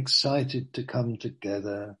have been excited to come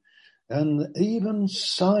together. And even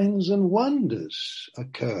signs and wonders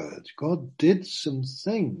occurred. God did some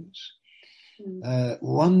things,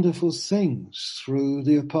 wonderful things through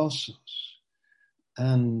the apostles.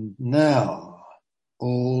 And now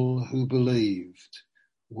all who believed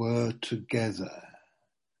were together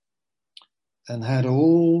and had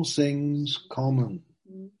all things common,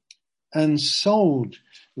 and sold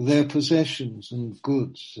their possessions and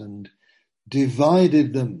goods and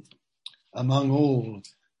divided them among all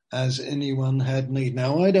as anyone had need.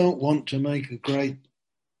 Now, I don't want to make a great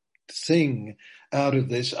thing out of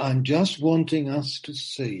this. I'm just wanting us to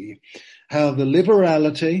see how the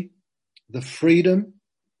liberality, the freedom,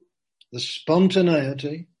 the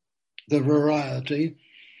spontaneity, the variety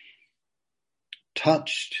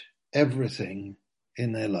touched everything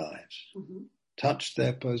in their lives, touched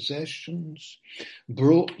their possessions,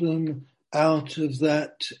 brought them out of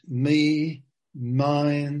that me,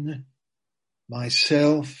 mine,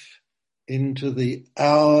 myself, into the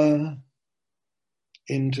our,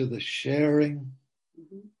 into the sharing,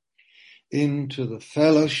 into the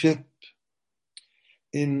fellowship,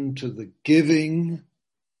 into the giving.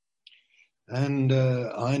 And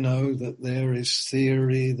I know that there is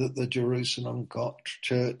theory that the Jerusalem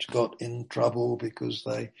church got in trouble because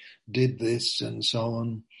they did this and so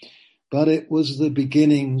on. But it was the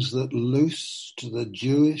beginnings that loosed the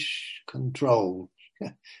Jewish control.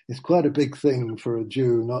 It's quite a big thing for a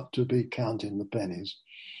Jew not to be counting the pennies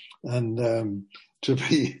and to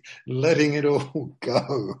be letting it all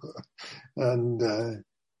go. And,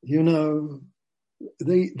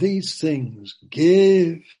 these things,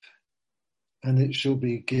 give, and it shall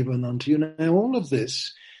be given unto you. Now, all of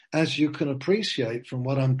this, as you can appreciate from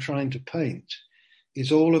what I'm trying to paint,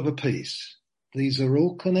 is all of a piece. These are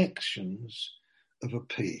all connections of a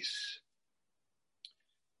piece.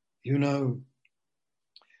 You know,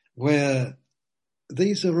 where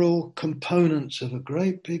these are all components of a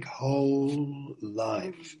great big whole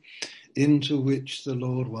life into which the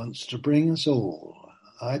Lord wants to bring us all.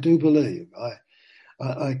 I do believe.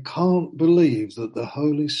 I can't believe that the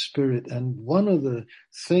Holy Spirit, and one of the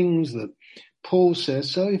things that Paul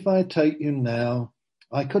says, so if I take you now,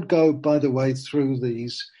 I could go, by the way, through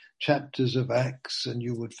these chapters of Acts, and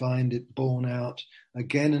you would find it borne out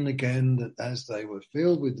again and again that as they were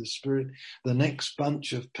filled with the Spirit, the next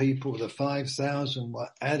bunch of people, the 5,000 were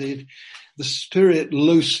added. The Spirit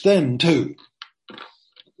loosed them too.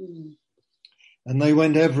 And they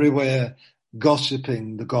went everywhere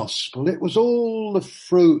gossiping the gospel. It was all the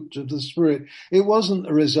fruit of the Spirit. It wasn't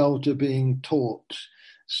the result of being taught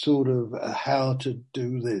sort of how to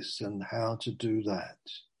do this and how to do that.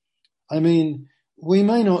 I mean, we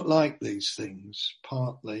may not like these things,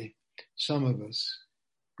 partly, some of us,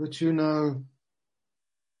 but you know,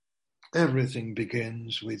 everything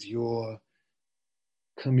begins with your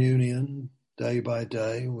communion day by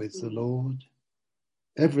day with the Lord.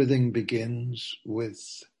 Everything begins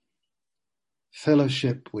with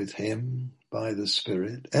fellowship with Him by the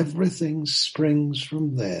Spirit. Everything springs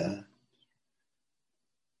from there.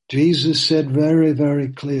 Jesus said very, very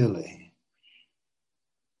clearly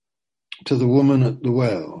to the woman at the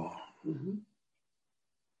well,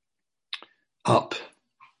 up,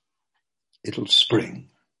 it'll spring.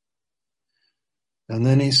 And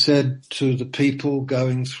then he said to the people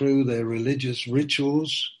going through their religious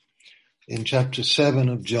rituals in chapter 7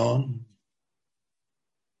 of John,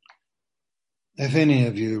 if any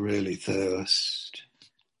of you really thirst,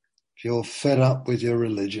 if you're fed up with your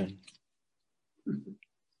religion,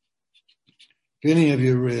 if any of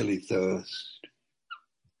you really thirst,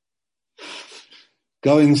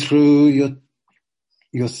 going through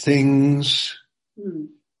your things,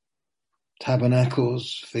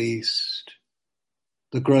 tabernacles, feast,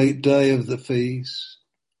 the great day of the feast,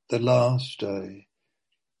 the last day,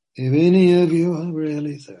 if any of you are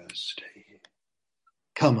really thirsty,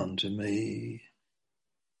 come unto me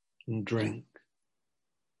and drink.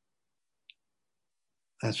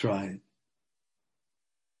 That's right.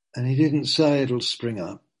 And he didn't say it'll spring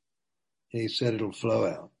up. He said it'll flow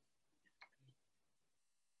out.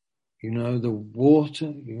 You know, the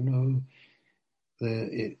water, you know,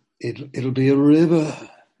 it'll be a river.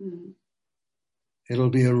 It'll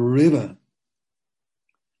be a river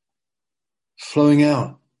flowing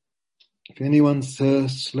out. If anyone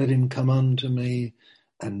thirsts, let him come unto me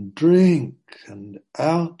and drink. And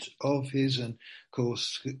out of his, and of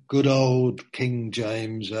course, good old King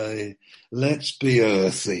James, let's be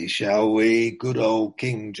earthy, shall we? Good old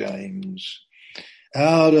King James.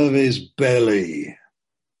 Out of his belly.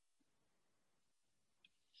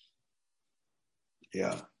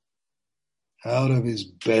 Yeah. Out of his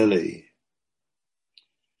belly.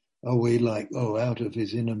 Are we like, out of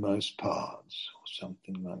his innermost parts or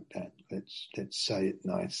something like that? Let's say it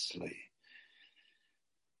nicely.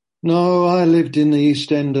 No, I lived in the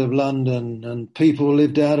East End of London and people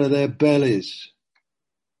lived out of their bellies.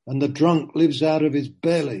 And the drunk lives out of his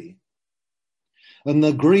belly. And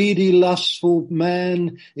the greedy, lustful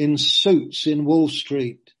man in suits in Wall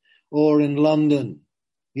Street or in London,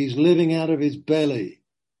 he's living out of his belly.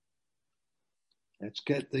 Let's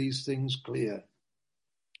get these things clear.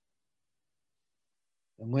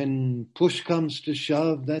 And when push comes to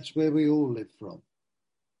shove, that's where we all live from.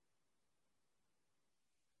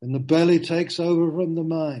 And the belly takes over from the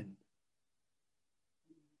mind.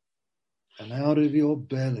 And out of your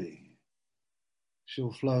belly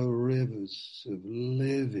shall flow rivers of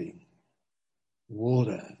living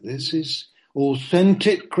water. This is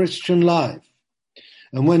authentic Christian life.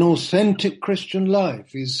 And when authentic Christian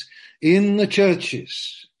life is in the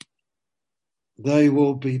churches, they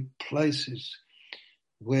will be places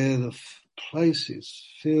where the place is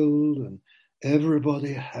filled and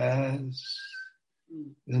everybody has,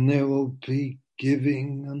 and there will be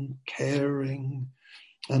giving and caring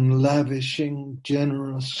and lavishing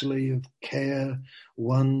generously of care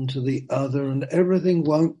one to the other, and everything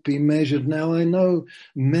won't be measured. Now I know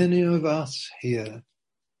many of us here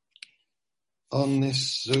on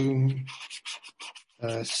this Zoom,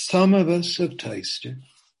 some of us have tasted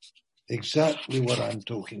exactly what I'm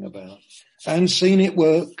talking about and seen it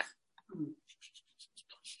work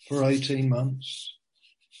for 18 months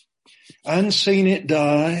and seen it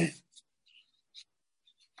die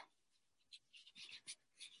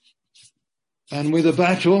and with a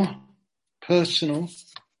battle, personal,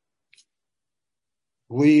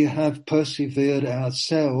 we have persevered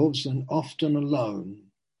ourselves and often alone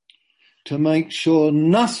to make sure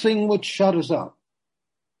nothing would shut us up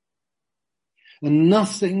and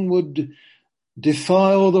nothing would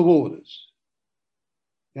defile the waters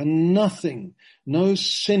and nothing, no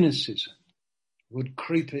cynicism would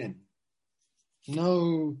creep in.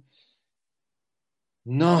 No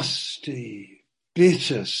nasty,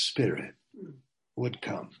 bitter spirit would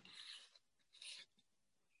come.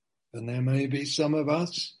 And there may be some of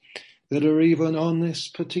us that are even on this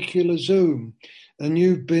particular Zoom and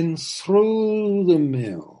you've been through the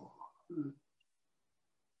mill.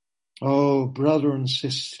 Oh, brother and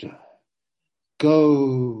sister,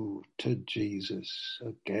 go to Jesus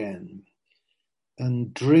again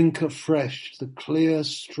and drink afresh the clear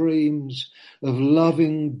streams of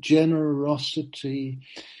loving generosity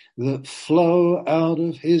that flow out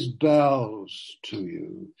of his bowels to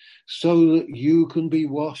you, so that you can be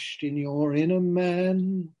washed in your inner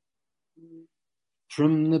man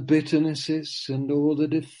from the bitternesses and all the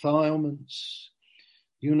defilements,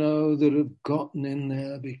 that have gotten in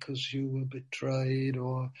there because you were betrayed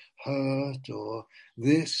or hurt or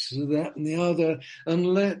this, that and the other. And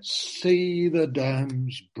let's see the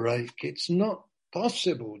dams break. It's not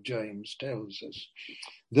possible, James tells us,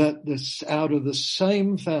 that out of the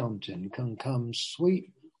same fountain can come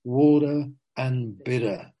sweet water and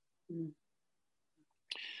bitter.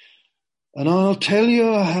 And I'll tell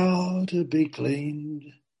you how to be cleaned.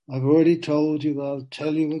 I've already told you, I'll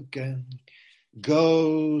tell you again.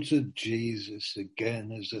 Go to Jesus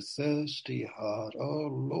again as a thirsty heart. Oh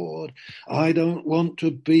Lord, I don't want to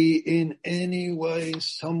be in any way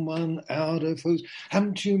someone out of whose...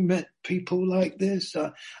 Haven't you met people like this?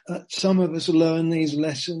 Some of us learn these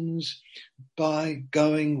lessons by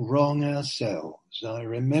going wrong ourselves. I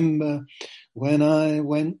remember when I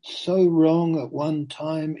went so wrong at one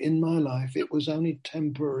time in my life, it was only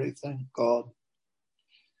temporary, thank God.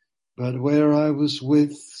 But where I was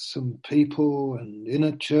with some people and in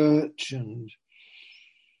a church and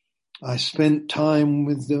I spent time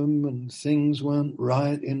with them and things weren't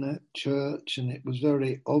right in that church and it was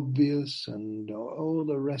very obvious and all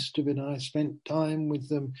the rest of it. I spent time with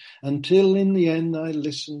them until in the end I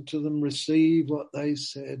listened to them receive what they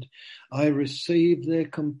said. I received their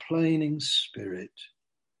complaining spirit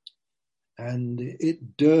and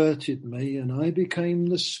it dirtied me and I became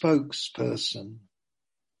the spokesperson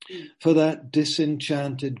for that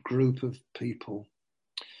disenchanted group of people.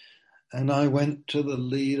 And I went to the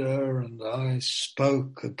leader and I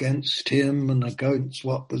spoke against him and against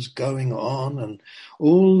what was going on and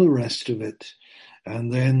all the rest of it.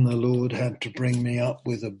 And then the Lord had to bring me up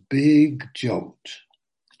with a big jolt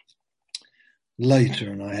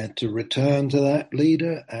later, and I had to return to that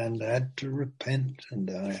leader and I had to repent and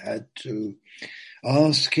I had to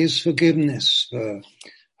ask his forgiveness for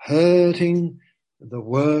hurting the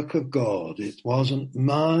work of God. It wasn't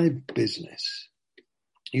my business.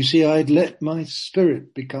 You see, I'd let my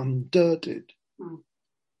spirit become dirtied.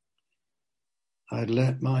 I'd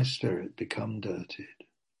let my spirit become dirtied.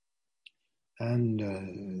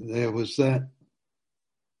 And there was that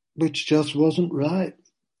which just wasn't right,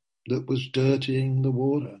 that was dirtying the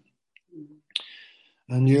water.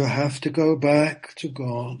 And you have to go back to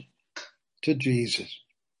God, to Jesus,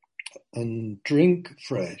 and drink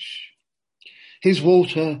fresh. His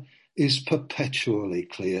water is perpetually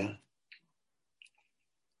clear.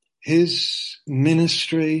 His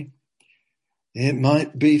ministry, it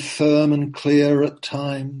might be firm and clear at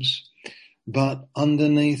times, but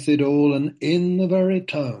underneath it all and in the very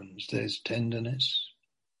tones, there's tenderness.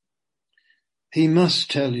 He must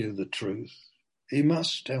tell you the truth. He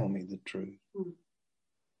must tell me the truth.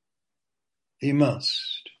 He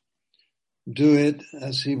must do it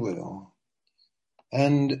as he will.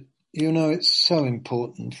 And it's so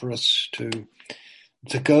important for us to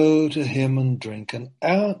go to him and drink, and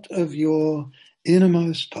out of your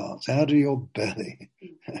innermost parts, out of your belly,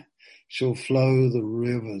 shall flow the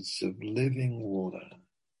rivers of living water.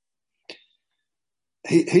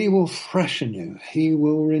 He will freshen you. He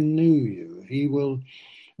will renew you. He will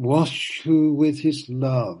wash you with his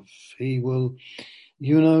love. He will,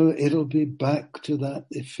 it'll be back to that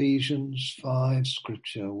Ephesians 5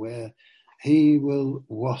 scripture where he will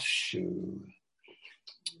wash you.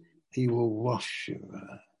 He will wash you.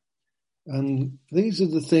 And these are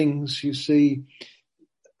the things, you see,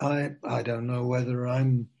 I don't know whether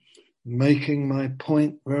I'm making my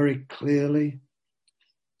point very clearly.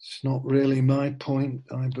 It's not really my point.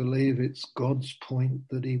 I believe it's God's point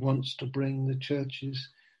that he wants to bring the churches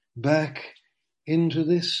back into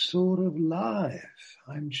this sort of life.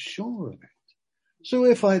 I'm sure of it. So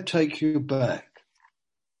if I take you back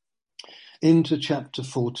into chapter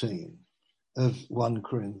 14 of 1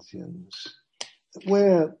 Corinthians,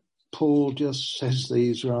 where Paul just says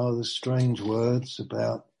these rather strange words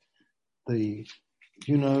about the,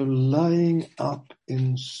 laying up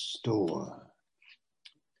in store.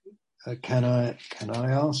 Can I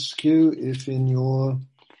ask you if in your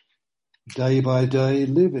day-by-day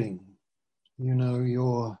living,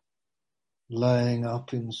 you're laying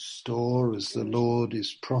up in store as the Lord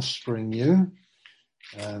is prospering you?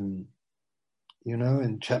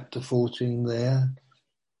 In chapter 14 there,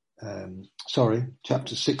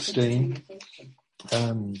 chapter 16,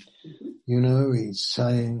 he's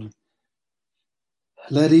saying,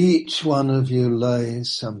 let each one of you lay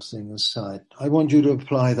something aside. I want you to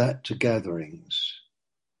apply that to gatherings.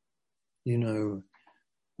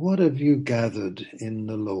 What have you gathered in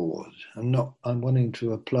the Lord? I'm wanting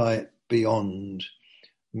to apply it beyond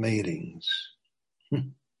meetings.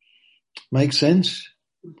 Make sense?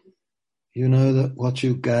 That what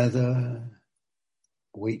you gather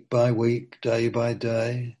week by week, day by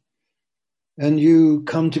day, and you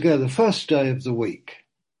come together, first day of the week.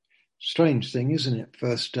 Strange thing, isn't it?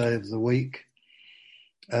 First day of the week.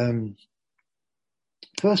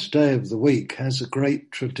 First day of the week has a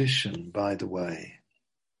great tradition, by the way.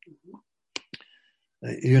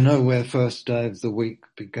 You know where first day of the week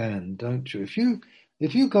began, don't you?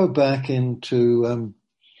 If you go back into,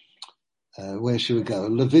 where should we go?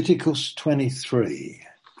 Leviticus 23.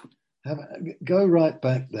 Go right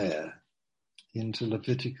back there into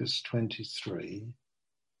Leviticus 23.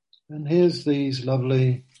 And here's these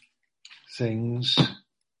lovely things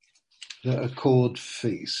that are called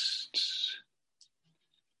feasts.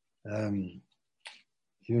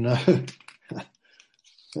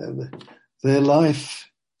 Their life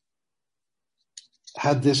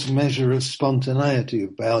had this measure of spontaneity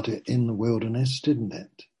about it in the wilderness, didn't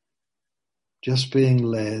it? Just being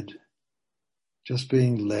led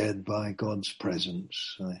by God's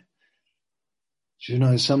presence.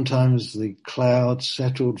 Sometimes the cloud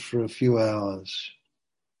settled for a few hours.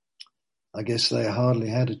 I guess they hardly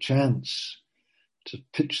had a chance to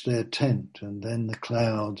pitch their tent, and then the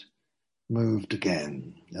cloud moved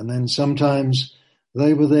again. And then sometimes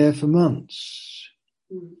they were there for months.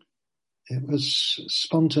 It was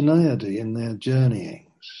spontaneity in their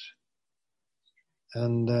journeyings.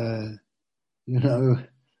 And,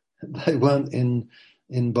 they weren't in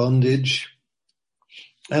bondage.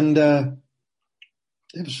 And they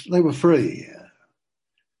were free.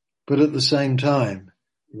 But at the same time,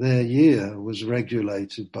 their year was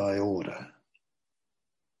regulated by order.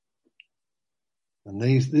 And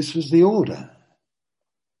this was the order.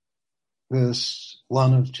 Verse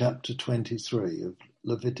 1 of chapter 23 of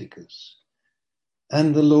Leviticus.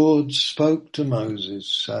 And the Lord spoke to Moses,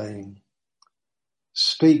 saying,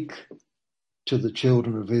 speak to the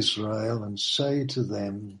children of Israel and say to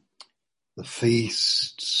them, the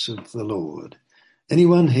feasts of the Lord.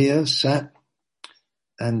 Anyone here sat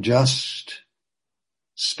and just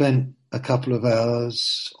spent a couple of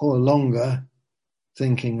hours or longer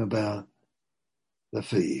thinking about the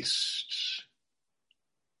feasts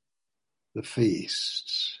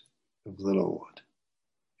of the Lord?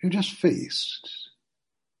 You just feast.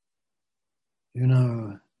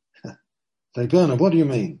 Say, Bernard, what do you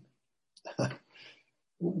mean?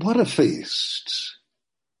 What are feasts?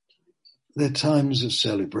 They're times of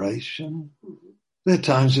celebration. They're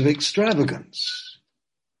times of extravagance.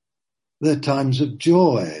 They're times of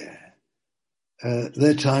joy.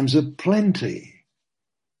 They're times of plenty.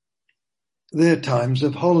 They're times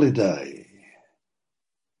of holiday.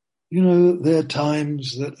 They're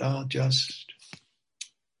times that are just...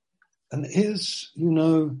 And here's,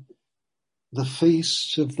 the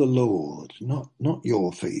feasts of the Lord, not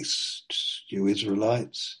your feasts, you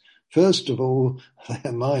Israelites. First of all,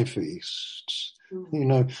 they're my feasts.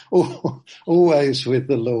 Always with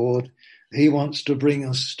the Lord. He wants to bring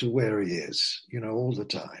us to where he is, all the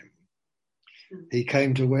time. He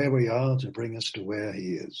came to where we are to bring us to where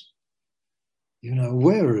he is.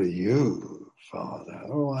 Where are you, Father?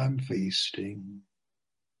 Oh, I'm feasting.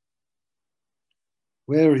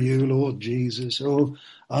 Where are you, Lord Jesus? Oh,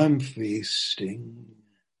 I'm feasting.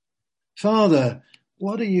 Father,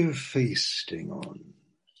 what are you feasting on?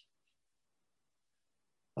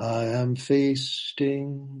 I am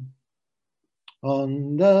feasting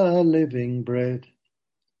on the living bread.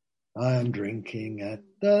 I am drinking at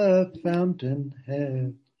the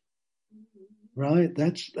fountainhead. Right?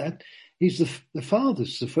 That's that. He's the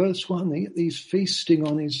Father's the first one. He's feasting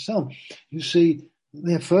on his Son. You see,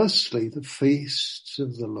 they're firstly the feasts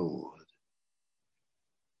of the Lord.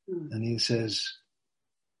 And he says,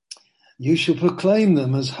 you shall proclaim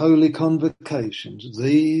them as holy convocations.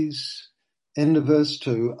 These End of verse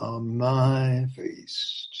 2, are my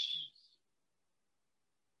feasts.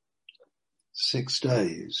 6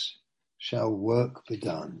 days shall work be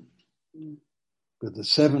done. But the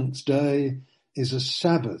 7th day is a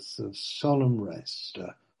Sabbath of solemn rest,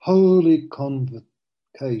 a holy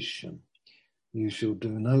convocation. You shall do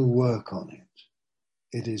no work on it.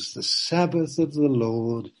 It is the Sabbath of the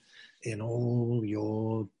Lord in all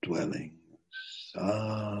your dwellings.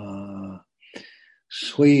 Ah,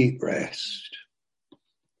 sweet rest.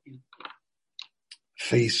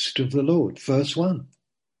 Feast of the Lord, first one,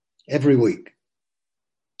 every week.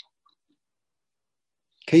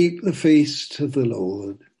 Keep the feast of the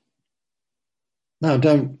Lord. Now,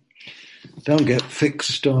 don't get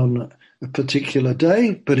fixed on a particular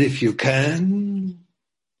day, but if you can,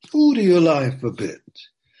 order your life a bit.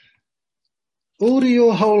 Order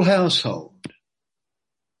your whole household.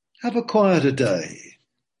 Have a quieter day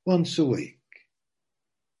once a week.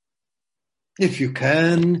 If you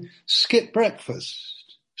can, skip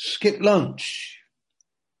breakfast, skip lunch.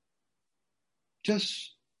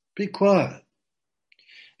 Just be quiet.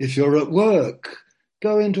 If you're at work,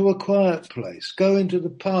 go into a quiet place, go into the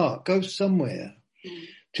park, go somewhere.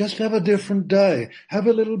 Just have a different day. Have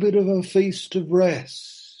a little bit of a feast of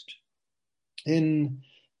rest in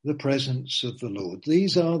the presence of the Lord.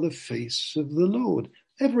 These are the feasts of the Lord.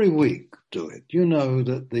 Every week do it. You know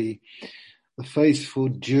that the faithful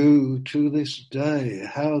Jew to this day,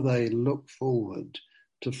 how they look forward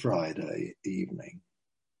to Friday evening.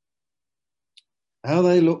 How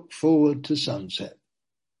they look forward to sunset.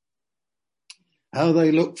 How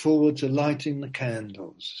they look forward to lighting the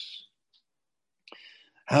candles.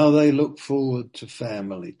 How they look forward to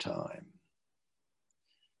family time.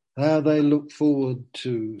 How they look forward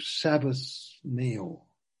to Sabbath meal.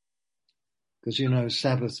 Because you know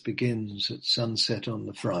Sabbath begins at sunset on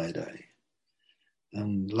the Friday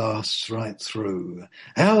and lasts right through.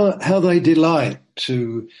 How they delight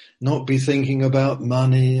to not be thinking about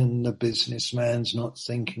money and the businessman's not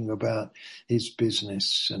thinking about his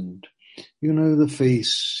business and, you know, the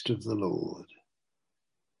feast of the Lord.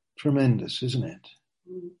 Tremendous, isn't it?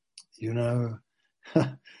 You know,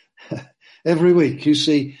 every week you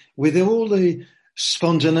see with all the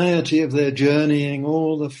spontaneity of their journeying,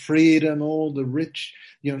 all the freedom, all the rich,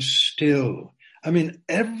 you know, still, I mean,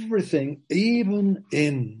 everything, even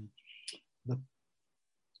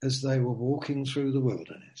as they were walking through the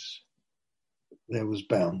wilderness, there was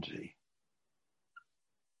bounty.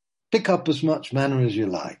 Pick up as much manna as you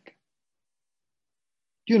like.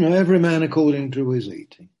 You know, every man according to his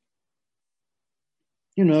eating.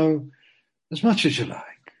 You know, as much as you like.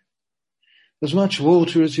 As much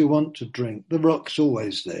water as you want to drink. The rock's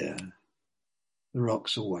always there. The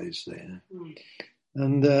rock's always there.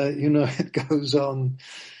 And, you know, it goes on.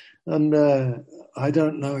 And I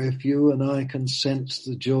don't know if you and I can sense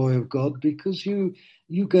the joy of God because you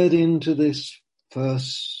get into this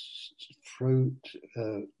first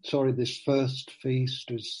this first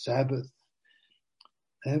feast of Sabbath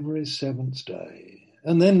every 7th day.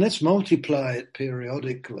 And then let's multiply it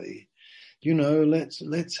periodically. You know,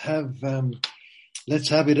 let's have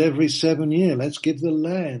it every 7 years. Let's give the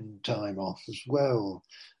land time off as well.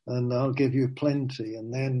 And I'll give you plenty.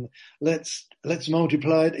 And then let's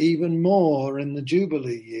multiply it even more in the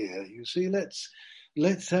Jubilee year. You see,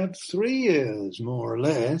 let's have 3 years more or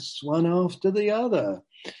less, one after the other.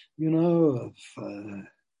 You know,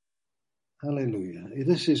 hallelujah.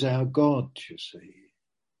 This is our God, you see.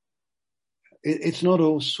 It's not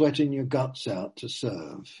all sweating your guts out to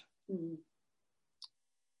serve.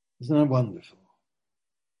 Isn't that wonderful?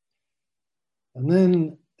 And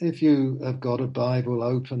then if you have got a Bible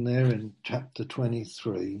open there in chapter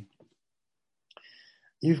 23,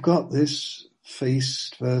 you've got this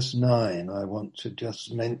feast, verse 9, I want to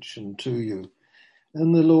just mention to you.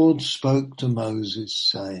 And the Lord spoke to Moses,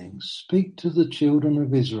 saying, speak to the children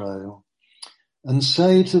of Israel and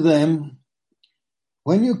say to them,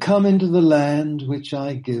 when you come into the land which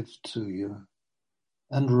I give to you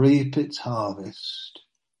and reap its harvest,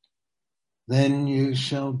 then you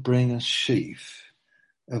shall bring a sheaf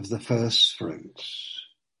of the first fruits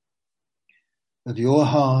of your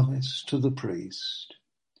harvest to the priest,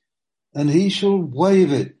 and he shall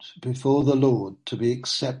wave it before the Lord to be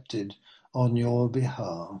accepted on your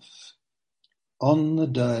behalf. On the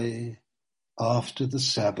day after the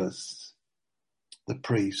Sabbath, the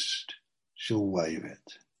priest shall wave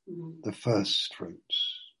it, the first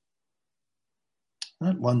fruits.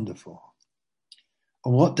 Isn't that wonderful?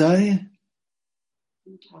 On what day?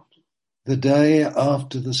 The day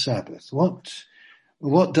after the Sabbath.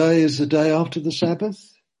 What day is the day after the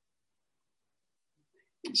Sabbath?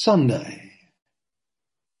 Sunday.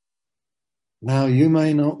 Now, you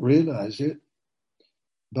may not realize it,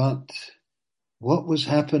 but what was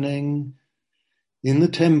happening in the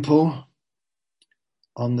temple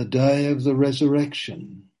on the day of the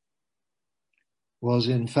resurrection was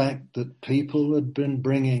in fact that people had been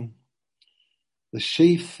bringing the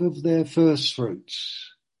sheaf of their first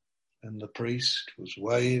fruits, and the priest was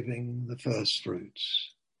waving the first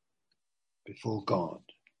fruits before God.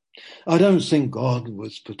 I don't think God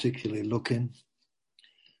was particularly looking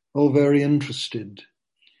or very interested,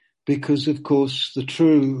 because of course the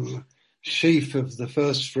true sheaf of the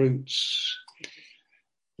first fruits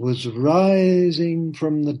was rising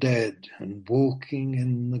from the dead and walking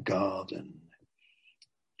in the garden.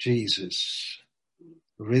 Jesus,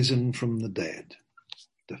 risen from the dead,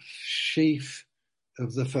 the sheaf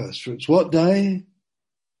of the first fruits. What day?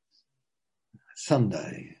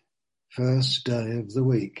 Sunday, first day of the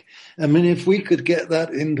week. I mean, if we could get that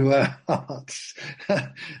into our hearts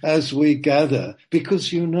as we gather,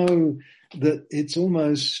 because you know that it's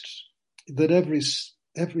almost that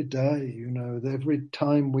every day, you know, every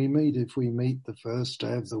time we meet, if we meet the first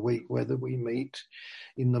day of the week, whether we meet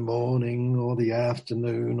in the morning or the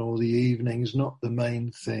afternoon or the evening is not the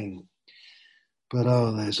main thing. But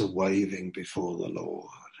there's a waving before the Lord.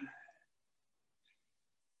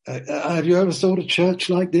 Have you ever thought of church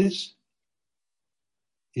like this?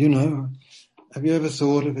 You know, have you ever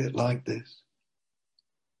thought of it like this?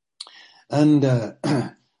 And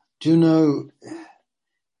do you know,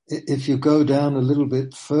 if you go down a little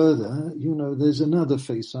bit further, you know, there's another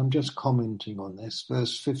feast. I'm just commenting on this,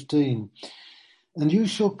 verse 15. And you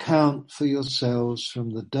shall count for yourselves from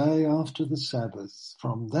the day after the Sabbath.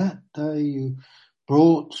 From that day you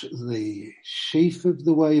brought the sheaf of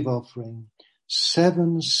the wave offering.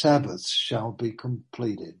 7 Sabbaths shall be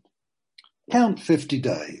completed. Count 50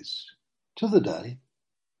 days to the day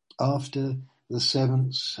after the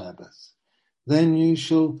 7th Sabbath. Then you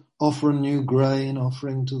shall offer a new grain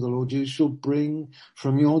offering to the Lord. You shall bring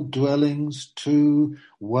from your dwellings 2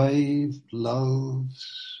 wave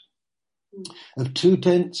loaves of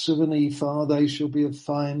 2/10 of an ephah. They shall be of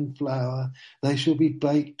fine flour. They shall be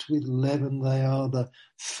baked with leaven. They are the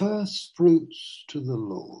first fruits to the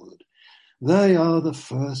Lord. They are the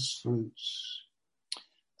first fruits.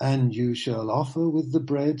 And you shall offer with the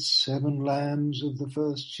bread 7 lambs of the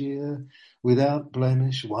first year, without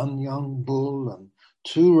blemish, 1 young bull and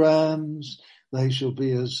 2 rams. They shall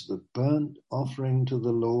be as the burnt offering to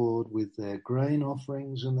the Lord, with their grain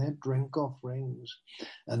offerings and their drink offerings,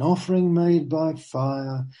 an offering made by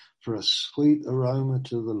fire for a sweet aroma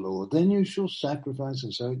to the Lord. Then you shall sacrifice,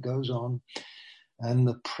 and so it goes on. And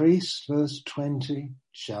the priest, verse 20,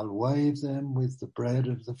 shall wave them with the bread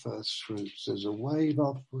of the first fruits as a wave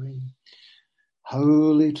offering,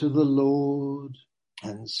 holy to the Lord,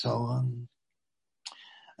 and so on.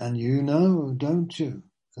 And you know, don't you?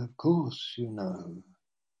 Of course you know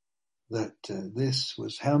that this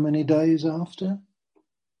was how many days after?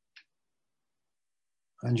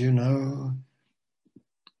 And you know,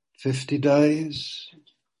 50 days,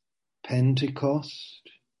 Pentecost,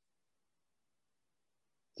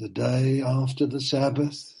 the day after the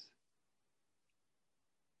Sabbath,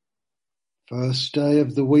 first day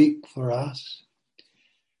of the week for us,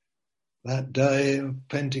 that day of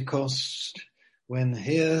Pentecost, when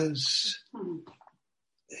here's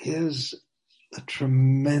a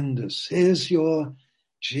tremendous,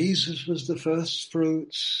 Jesus was the first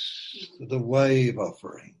fruits, the wave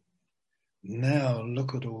offering. Now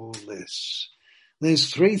look at all this.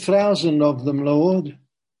 There's 3,000 of them, Lord.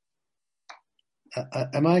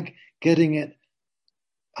 Am I getting it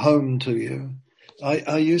home to you?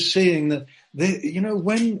 Are you seeing that, you know,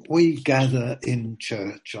 when we gather in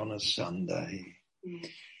church on a Sunday,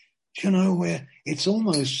 you know, where it's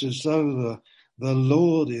almost as though the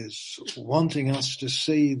Lord is wanting us to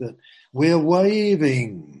see that we're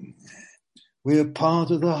waving. We're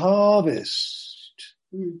part of the harvest.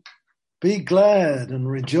 Be glad and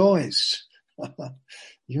rejoice.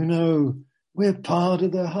 You know, we're part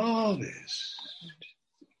of the harvest.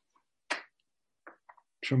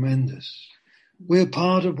 Tremendous. We're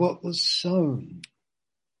part of what was sown.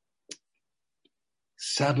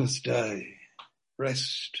 Sabbath day,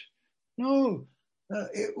 rest. No,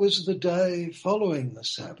 it was the day following the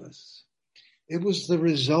Sabbath. It was the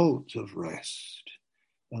result of rest.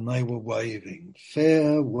 And they were waving.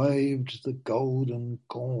 Fair waved the golden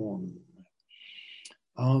corn.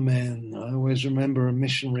 Amen. I always remember a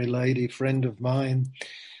missionary lady friend of mine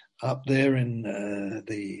up there in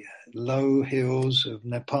the low hills of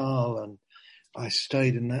Nepal, and I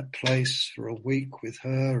stayed in that place for a week with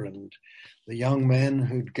her and the young men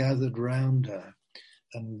who'd gathered round her.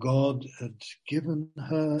 And God had given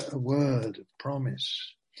her a word of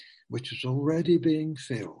promise, which was already being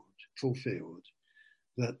fulfilled,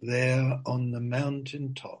 that there on the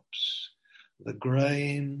mountain tops, the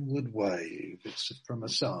grain would wave. It's from a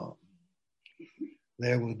psalm.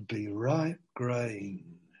 There would be ripe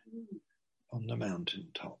grain on the mountain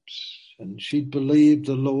tops. And she'd believed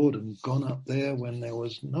the Lord and gone up there when there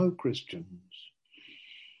was no Christians.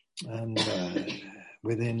 And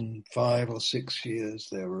within 5 or 6 years,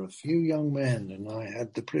 there were a few young men, and I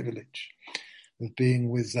had the privilege of being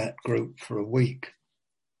with that group for a week.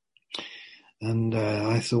 And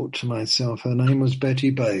I thought to myself, her name was Betty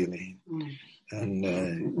Bailey,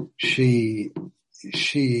 and she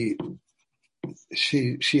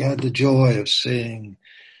had the joy of seeing,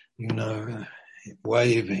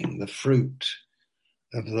 waving the fruit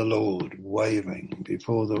of the Lord, waving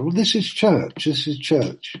before the Lord. This is church. This is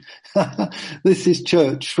church. This is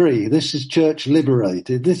church free. This is church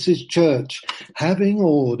liberated. This is church having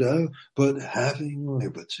order, but having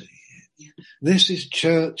liberty. This is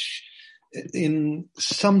church in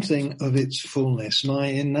something of its fullness. My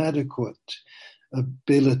inadequate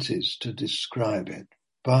abilities to describe it.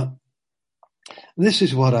 But this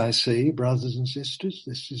is what I see, brothers and sisters.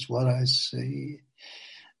 This is what I see.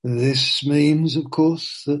 This means, of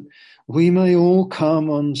course, that we may all come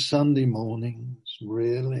on Sunday mornings,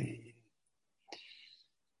 really.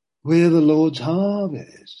 We're the Lord's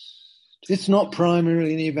harvest. It's not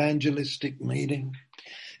primarily an evangelistic meeting.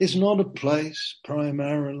 It's not a place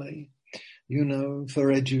primarily,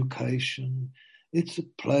 for education. It's a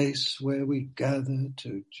place where we gather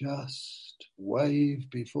to just wave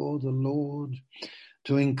before the Lord,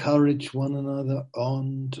 to encourage one another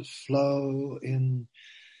on, to flow in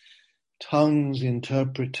tongues,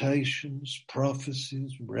 interpretations,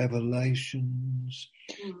 prophecies, revelations,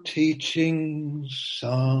 teachings,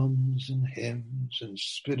 psalms and hymns and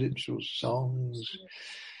spiritual songs.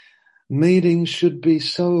 Meetings should be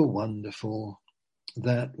so wonderful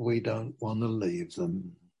that we don't want to leave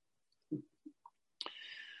them.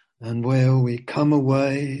 And where we come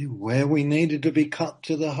away, where we needed to be cut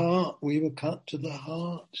to the heart, we were cut to the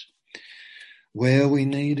heart. Where we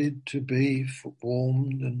needed to be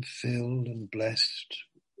warmed and filled and blessed,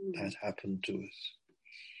 that happened to us.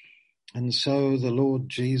 And so the Lord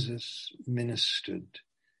Jesus ministered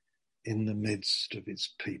in the midst of his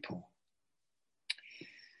people.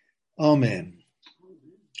 Amen.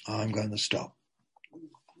 I'm going to stop.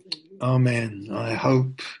 Amen. I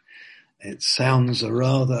hope it sounds a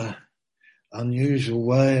rather unusual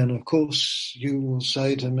way. And of course you will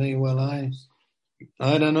say to me, well, I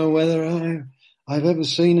don't know whether I've ever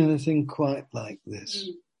seen anything quite like this.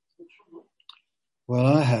 Well,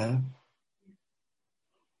 I have.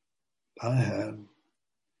 And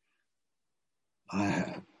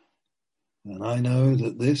I know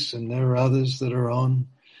that this, and there are others that are on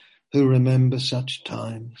who remember such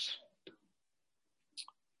times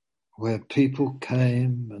where people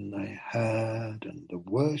came and they had, and the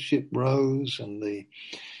worship rose and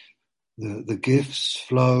the gifts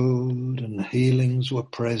flowed and healings were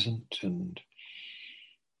present, and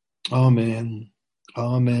Amen,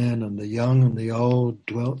 amen, and the young and the old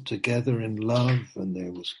dwelt together in love, and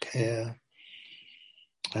there was care.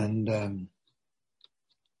 And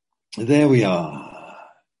there we are.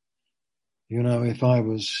 If I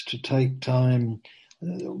was to take time,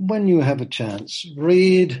 when you have a chance,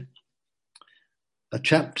 read a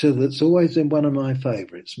chapter that's always in one of my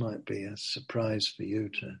favourites. Might be a surprise for you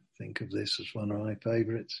to think of this as one of my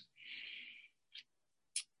favourites.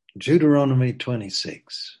 Deuteronomy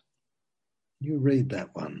 26. You read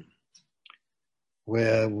that one,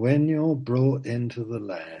 where when you're brought into the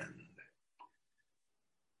land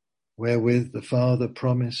wherewith the Father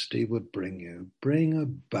promised he would bring you, bring a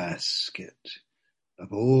basket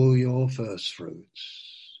of all your first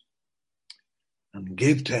fruits and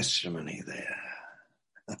give testimony there.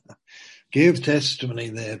 Give testimony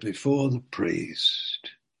there before the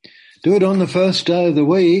priest. Do it on the first day of the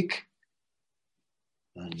week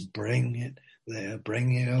and bring it there,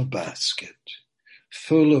 bring your basket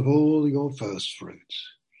full of all your first fruits.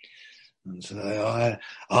 And say,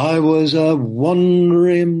 I was a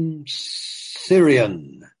wandering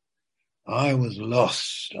Syrian. I was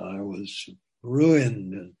lost. I was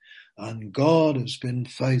ruined. And God has been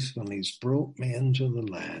faithful. He's brought me into the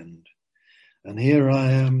land. And here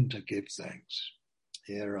I am to give thanks.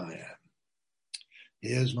 Here I am.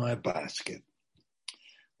 Here's my basket.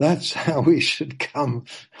 That's how we should come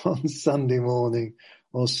on Sunday morning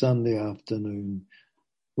or Sunday afternoon.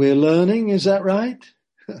 We're learning, is that right?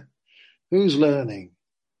 Who's learning?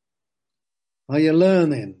 Are you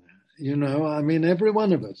learning? I mean, every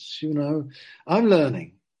one of us, I'm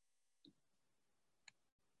learning.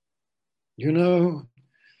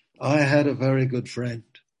 I had a very good friend,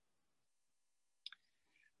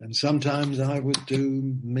 and sometimes I would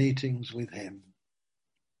do meetings with him,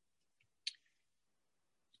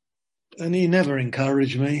 and he never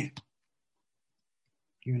encouraged me.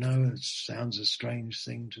 It sounds a strange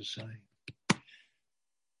thing to say.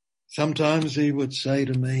 Sometimes he would say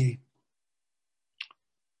to me,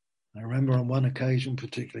 I remember on one occasion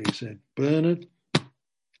particularly, he said, "Bernard,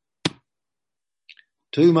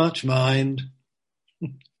 too much mind."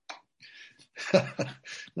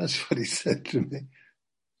 That's what he said to me.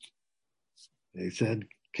 He said,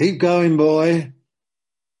 "Keep going, boy.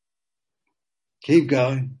 Keep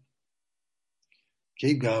going.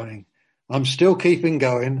 Keep going." I'm still keeping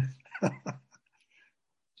going.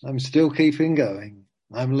 I'm still keeping going.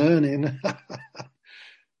 I'm learning,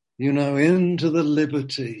 into the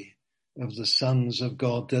liberty of the sons of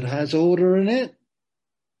God that has order in it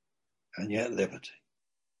and yet liberty.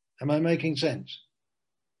 Am I making sense?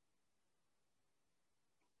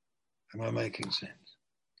 Am I making sense?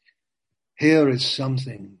 Here is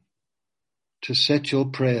something to set your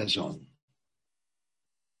prayers on.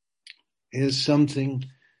 Here's something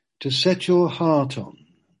to set your heart on,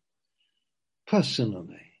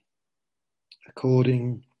 personally.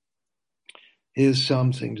 Here's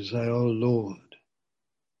something to say, oh Lord,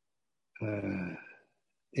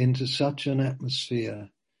 into such an atmosphere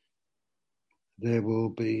there will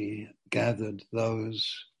be gathered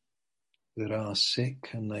those that are sick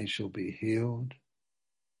and they shall be healed,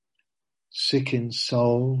 sick in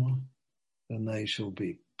soul and they shall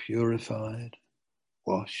be purified,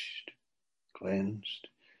 washed, cleansed.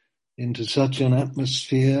 Into such an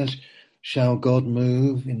atmosphere shall God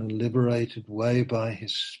move in a liberated way by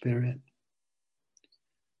his Spirit,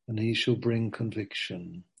 and he shall bring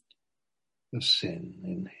conviction of sin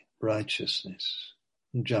in righteousness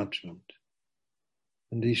and judgment,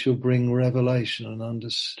 and he shall bring revelation and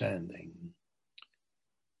understanding,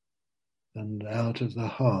 and out of the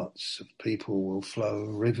hearts of people will flow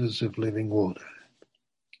rivers of living water.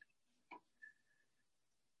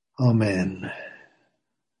 Amen.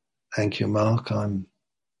 Thank you, Mark.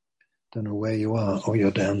 Don't know where you are. Oh,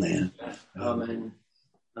 you're down there. Amen.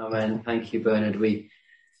 Amen. Thank you, Bernard. We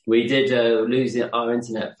did lose our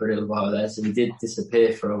internet for a little while there, so we did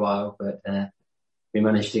disappear for a while, but we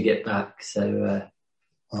managed to get back. So,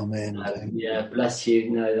 Amen. Bless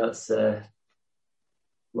you. No, that's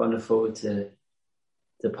wonderful to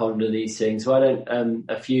ponder these things. Why don't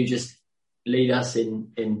a few just lead us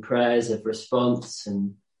in prayers of response,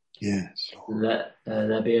 and yes, Lord. Let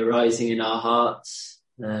there be a rising in our hearts.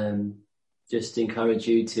 Just encourage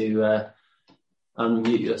you to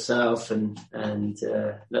unmute yourself and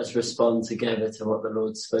let's respond together to what the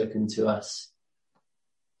Lord's spoken to us.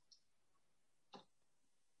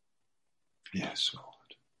 Yes, Lord.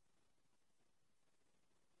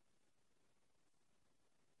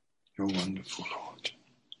 You're wonderful, Lord.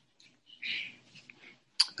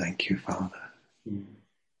 Thank you, Father.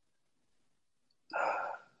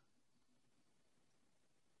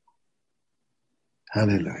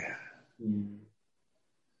 Hallelujah.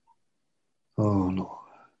 Oh, Lord.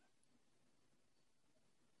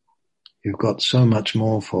 You've got so much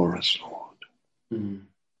more for us, Lord.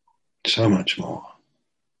 So much more.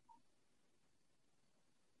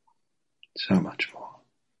 So much more.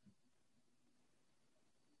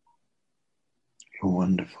 You're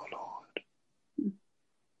wonderful, Lord.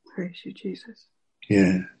 Praise you, Jesus.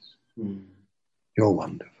 Yes. You're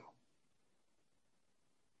wonderful.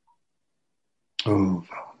 Oh,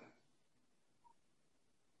 Father.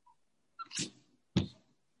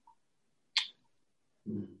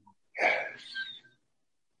 Yes.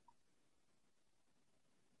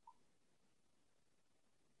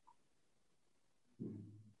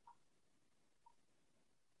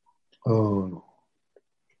 Oh, Lord.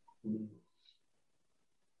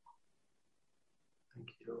 Thank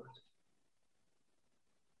you, Lord.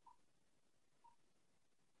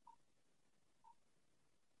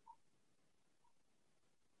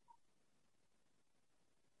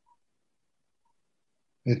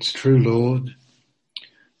 It's true, Lord,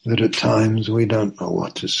 that at times we don't know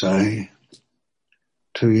what to say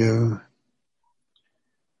to you,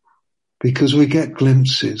 because we get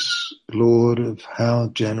glimpses, Lord, of how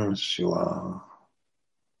generous you are.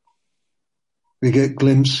 We get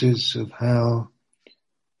glimpses of how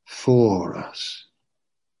for us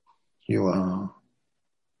you are.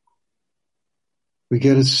 We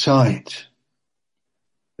get a sight,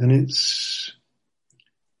 and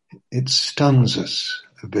it stuns us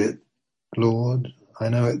a bit, Lord. I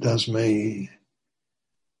know it does me.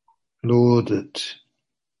 Lord, that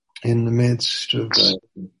in the midst of a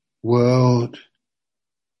world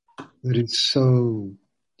that is so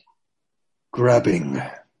grabbing,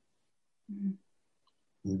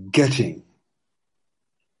 getting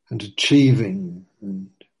and achieving and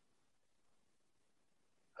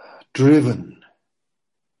driven.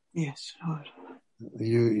 Yes, Lord.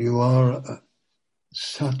 You are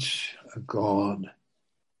such a God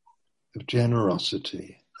of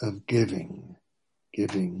generosity, of giving.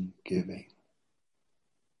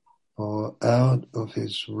 For out of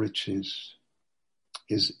his riches,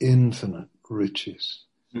 his infinite riches,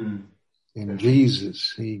 in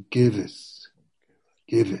Jesus he giveth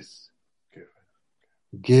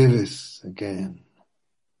again.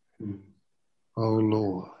 O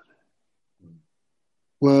Lord.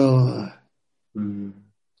 Well,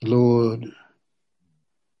 Lord,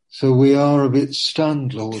 so we are a bit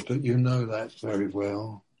stunned, Lord, but you know that very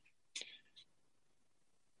well.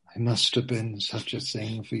 It must have been such a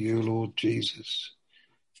thing for you, Lord Jesus,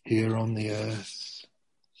 here on the earth.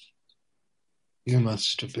 You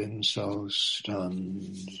must have been so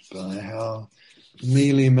stunned by how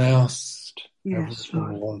mealy-mouthed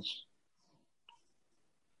everything was.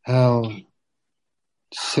 How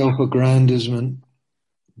self-aggrandizement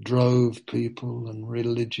drove people and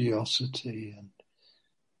religiosity, and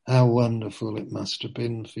how wonderful it must have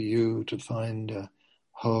been for you to find a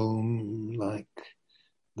home like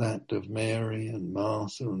that of Mary and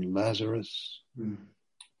Martha and Lazarus,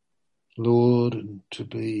 Lord, and to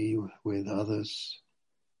be with others.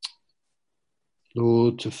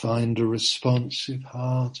 Lord, to find a responsive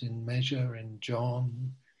heart in Measure, in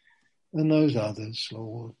John, and those others,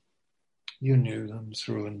 Lord. You knew them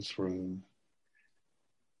through and through.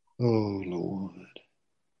 Oh, Lord.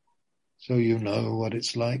 So you know what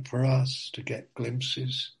it's like for us to get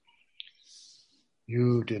glimpses.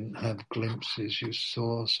 You didn't have glimpses, you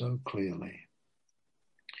saw so clearly.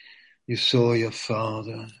 You saw your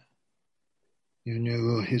Father. You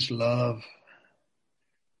knew his love.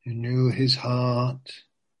 You knew his heart.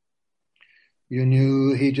 You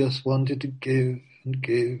knew he just wanted to give and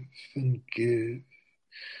give and give.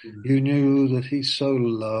 You knew that he so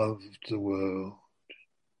loved the world.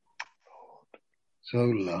 So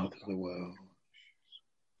loved the world.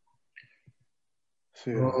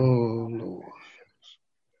 Oh, Lord.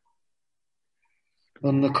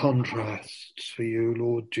 And the contrasts for you,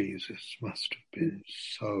 Lord Jesus, must have been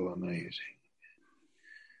so amazing.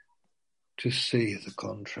 To see the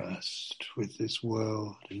contrast with this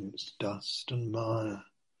world in its dust and mire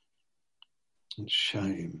and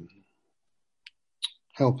shame.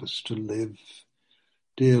 Help us to live,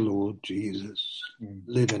 dear Lord Jesus.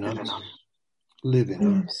 Live in us. Live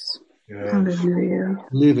in us. Hallelujah.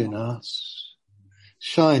 Live in us.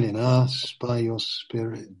 Shine in us by your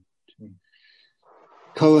Spirit.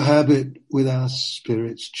 Cohabit with our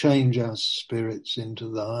spirits. Change our spirits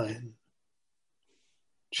into thine.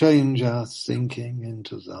 Change our thinking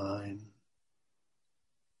into thine.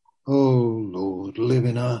 Oh Lord, live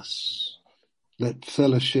in us. Let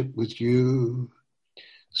fellowship with you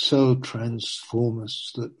so transform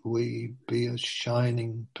us that we be a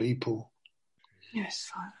shining people. Yes,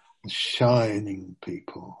 Father. A shining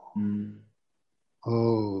people.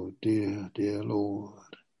 Oh dear, dear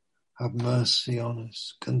Lord, have mercy on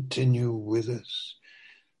us. Continue with us.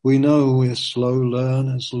 We know we're slow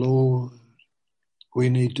learners, Lord. We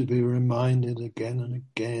need to be reminded again and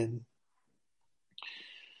again.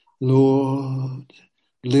 Lord,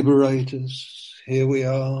 liberate us. Here we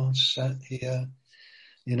are, sat here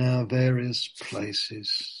in our various places,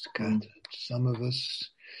 scattered. Some of us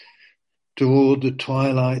toward the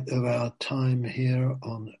twilight of our time here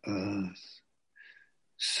on earth.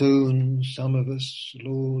 Soon, some of us,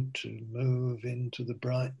 Lord, to move into the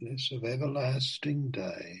brightness of everlasting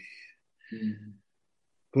day.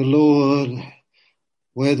 But Lord,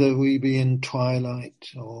 whether we be in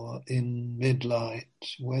twilight or in midlight,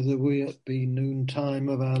 whether we be noontime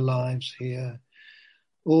of our lives here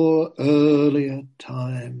or earlier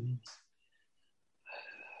time,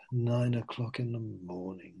 9 o'clock in the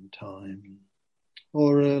morning time,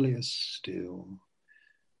 or earlier still,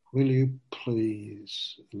 will you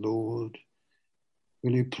please, Lord,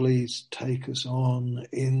 will you please take us on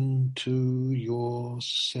into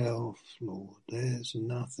yourself, Lord? There's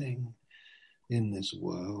nothing in this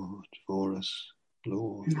world for us,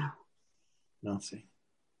 Lord. No. Nothing.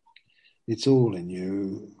 It's all in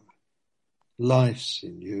you. Life's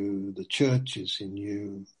in you. The church is in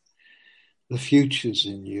you. The future's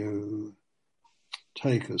in you.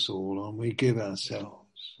 Take us all on. We give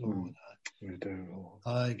ourselves, Lord. We do, Lord.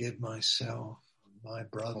 I give myself, my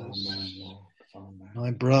brothers, Amen, Lord. Amen.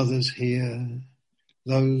 my brothers here,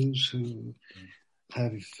 those who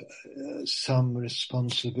have some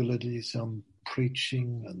responsibility, some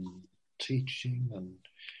preaching and teaching, and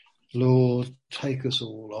Lord, take us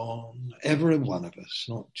all on, every one of us,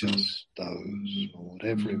 not just those, Lord,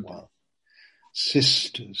 everyone,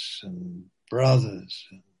 sisters and brothers,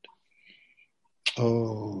 and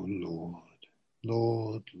oh Lord,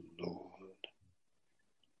 Lord, Lord,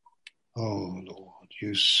 oh Lord,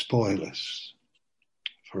 you spoil us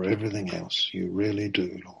for everything else, you really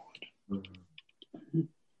do, Lord. And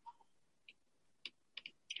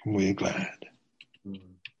we're glad.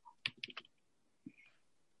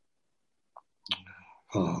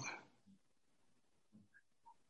 Father,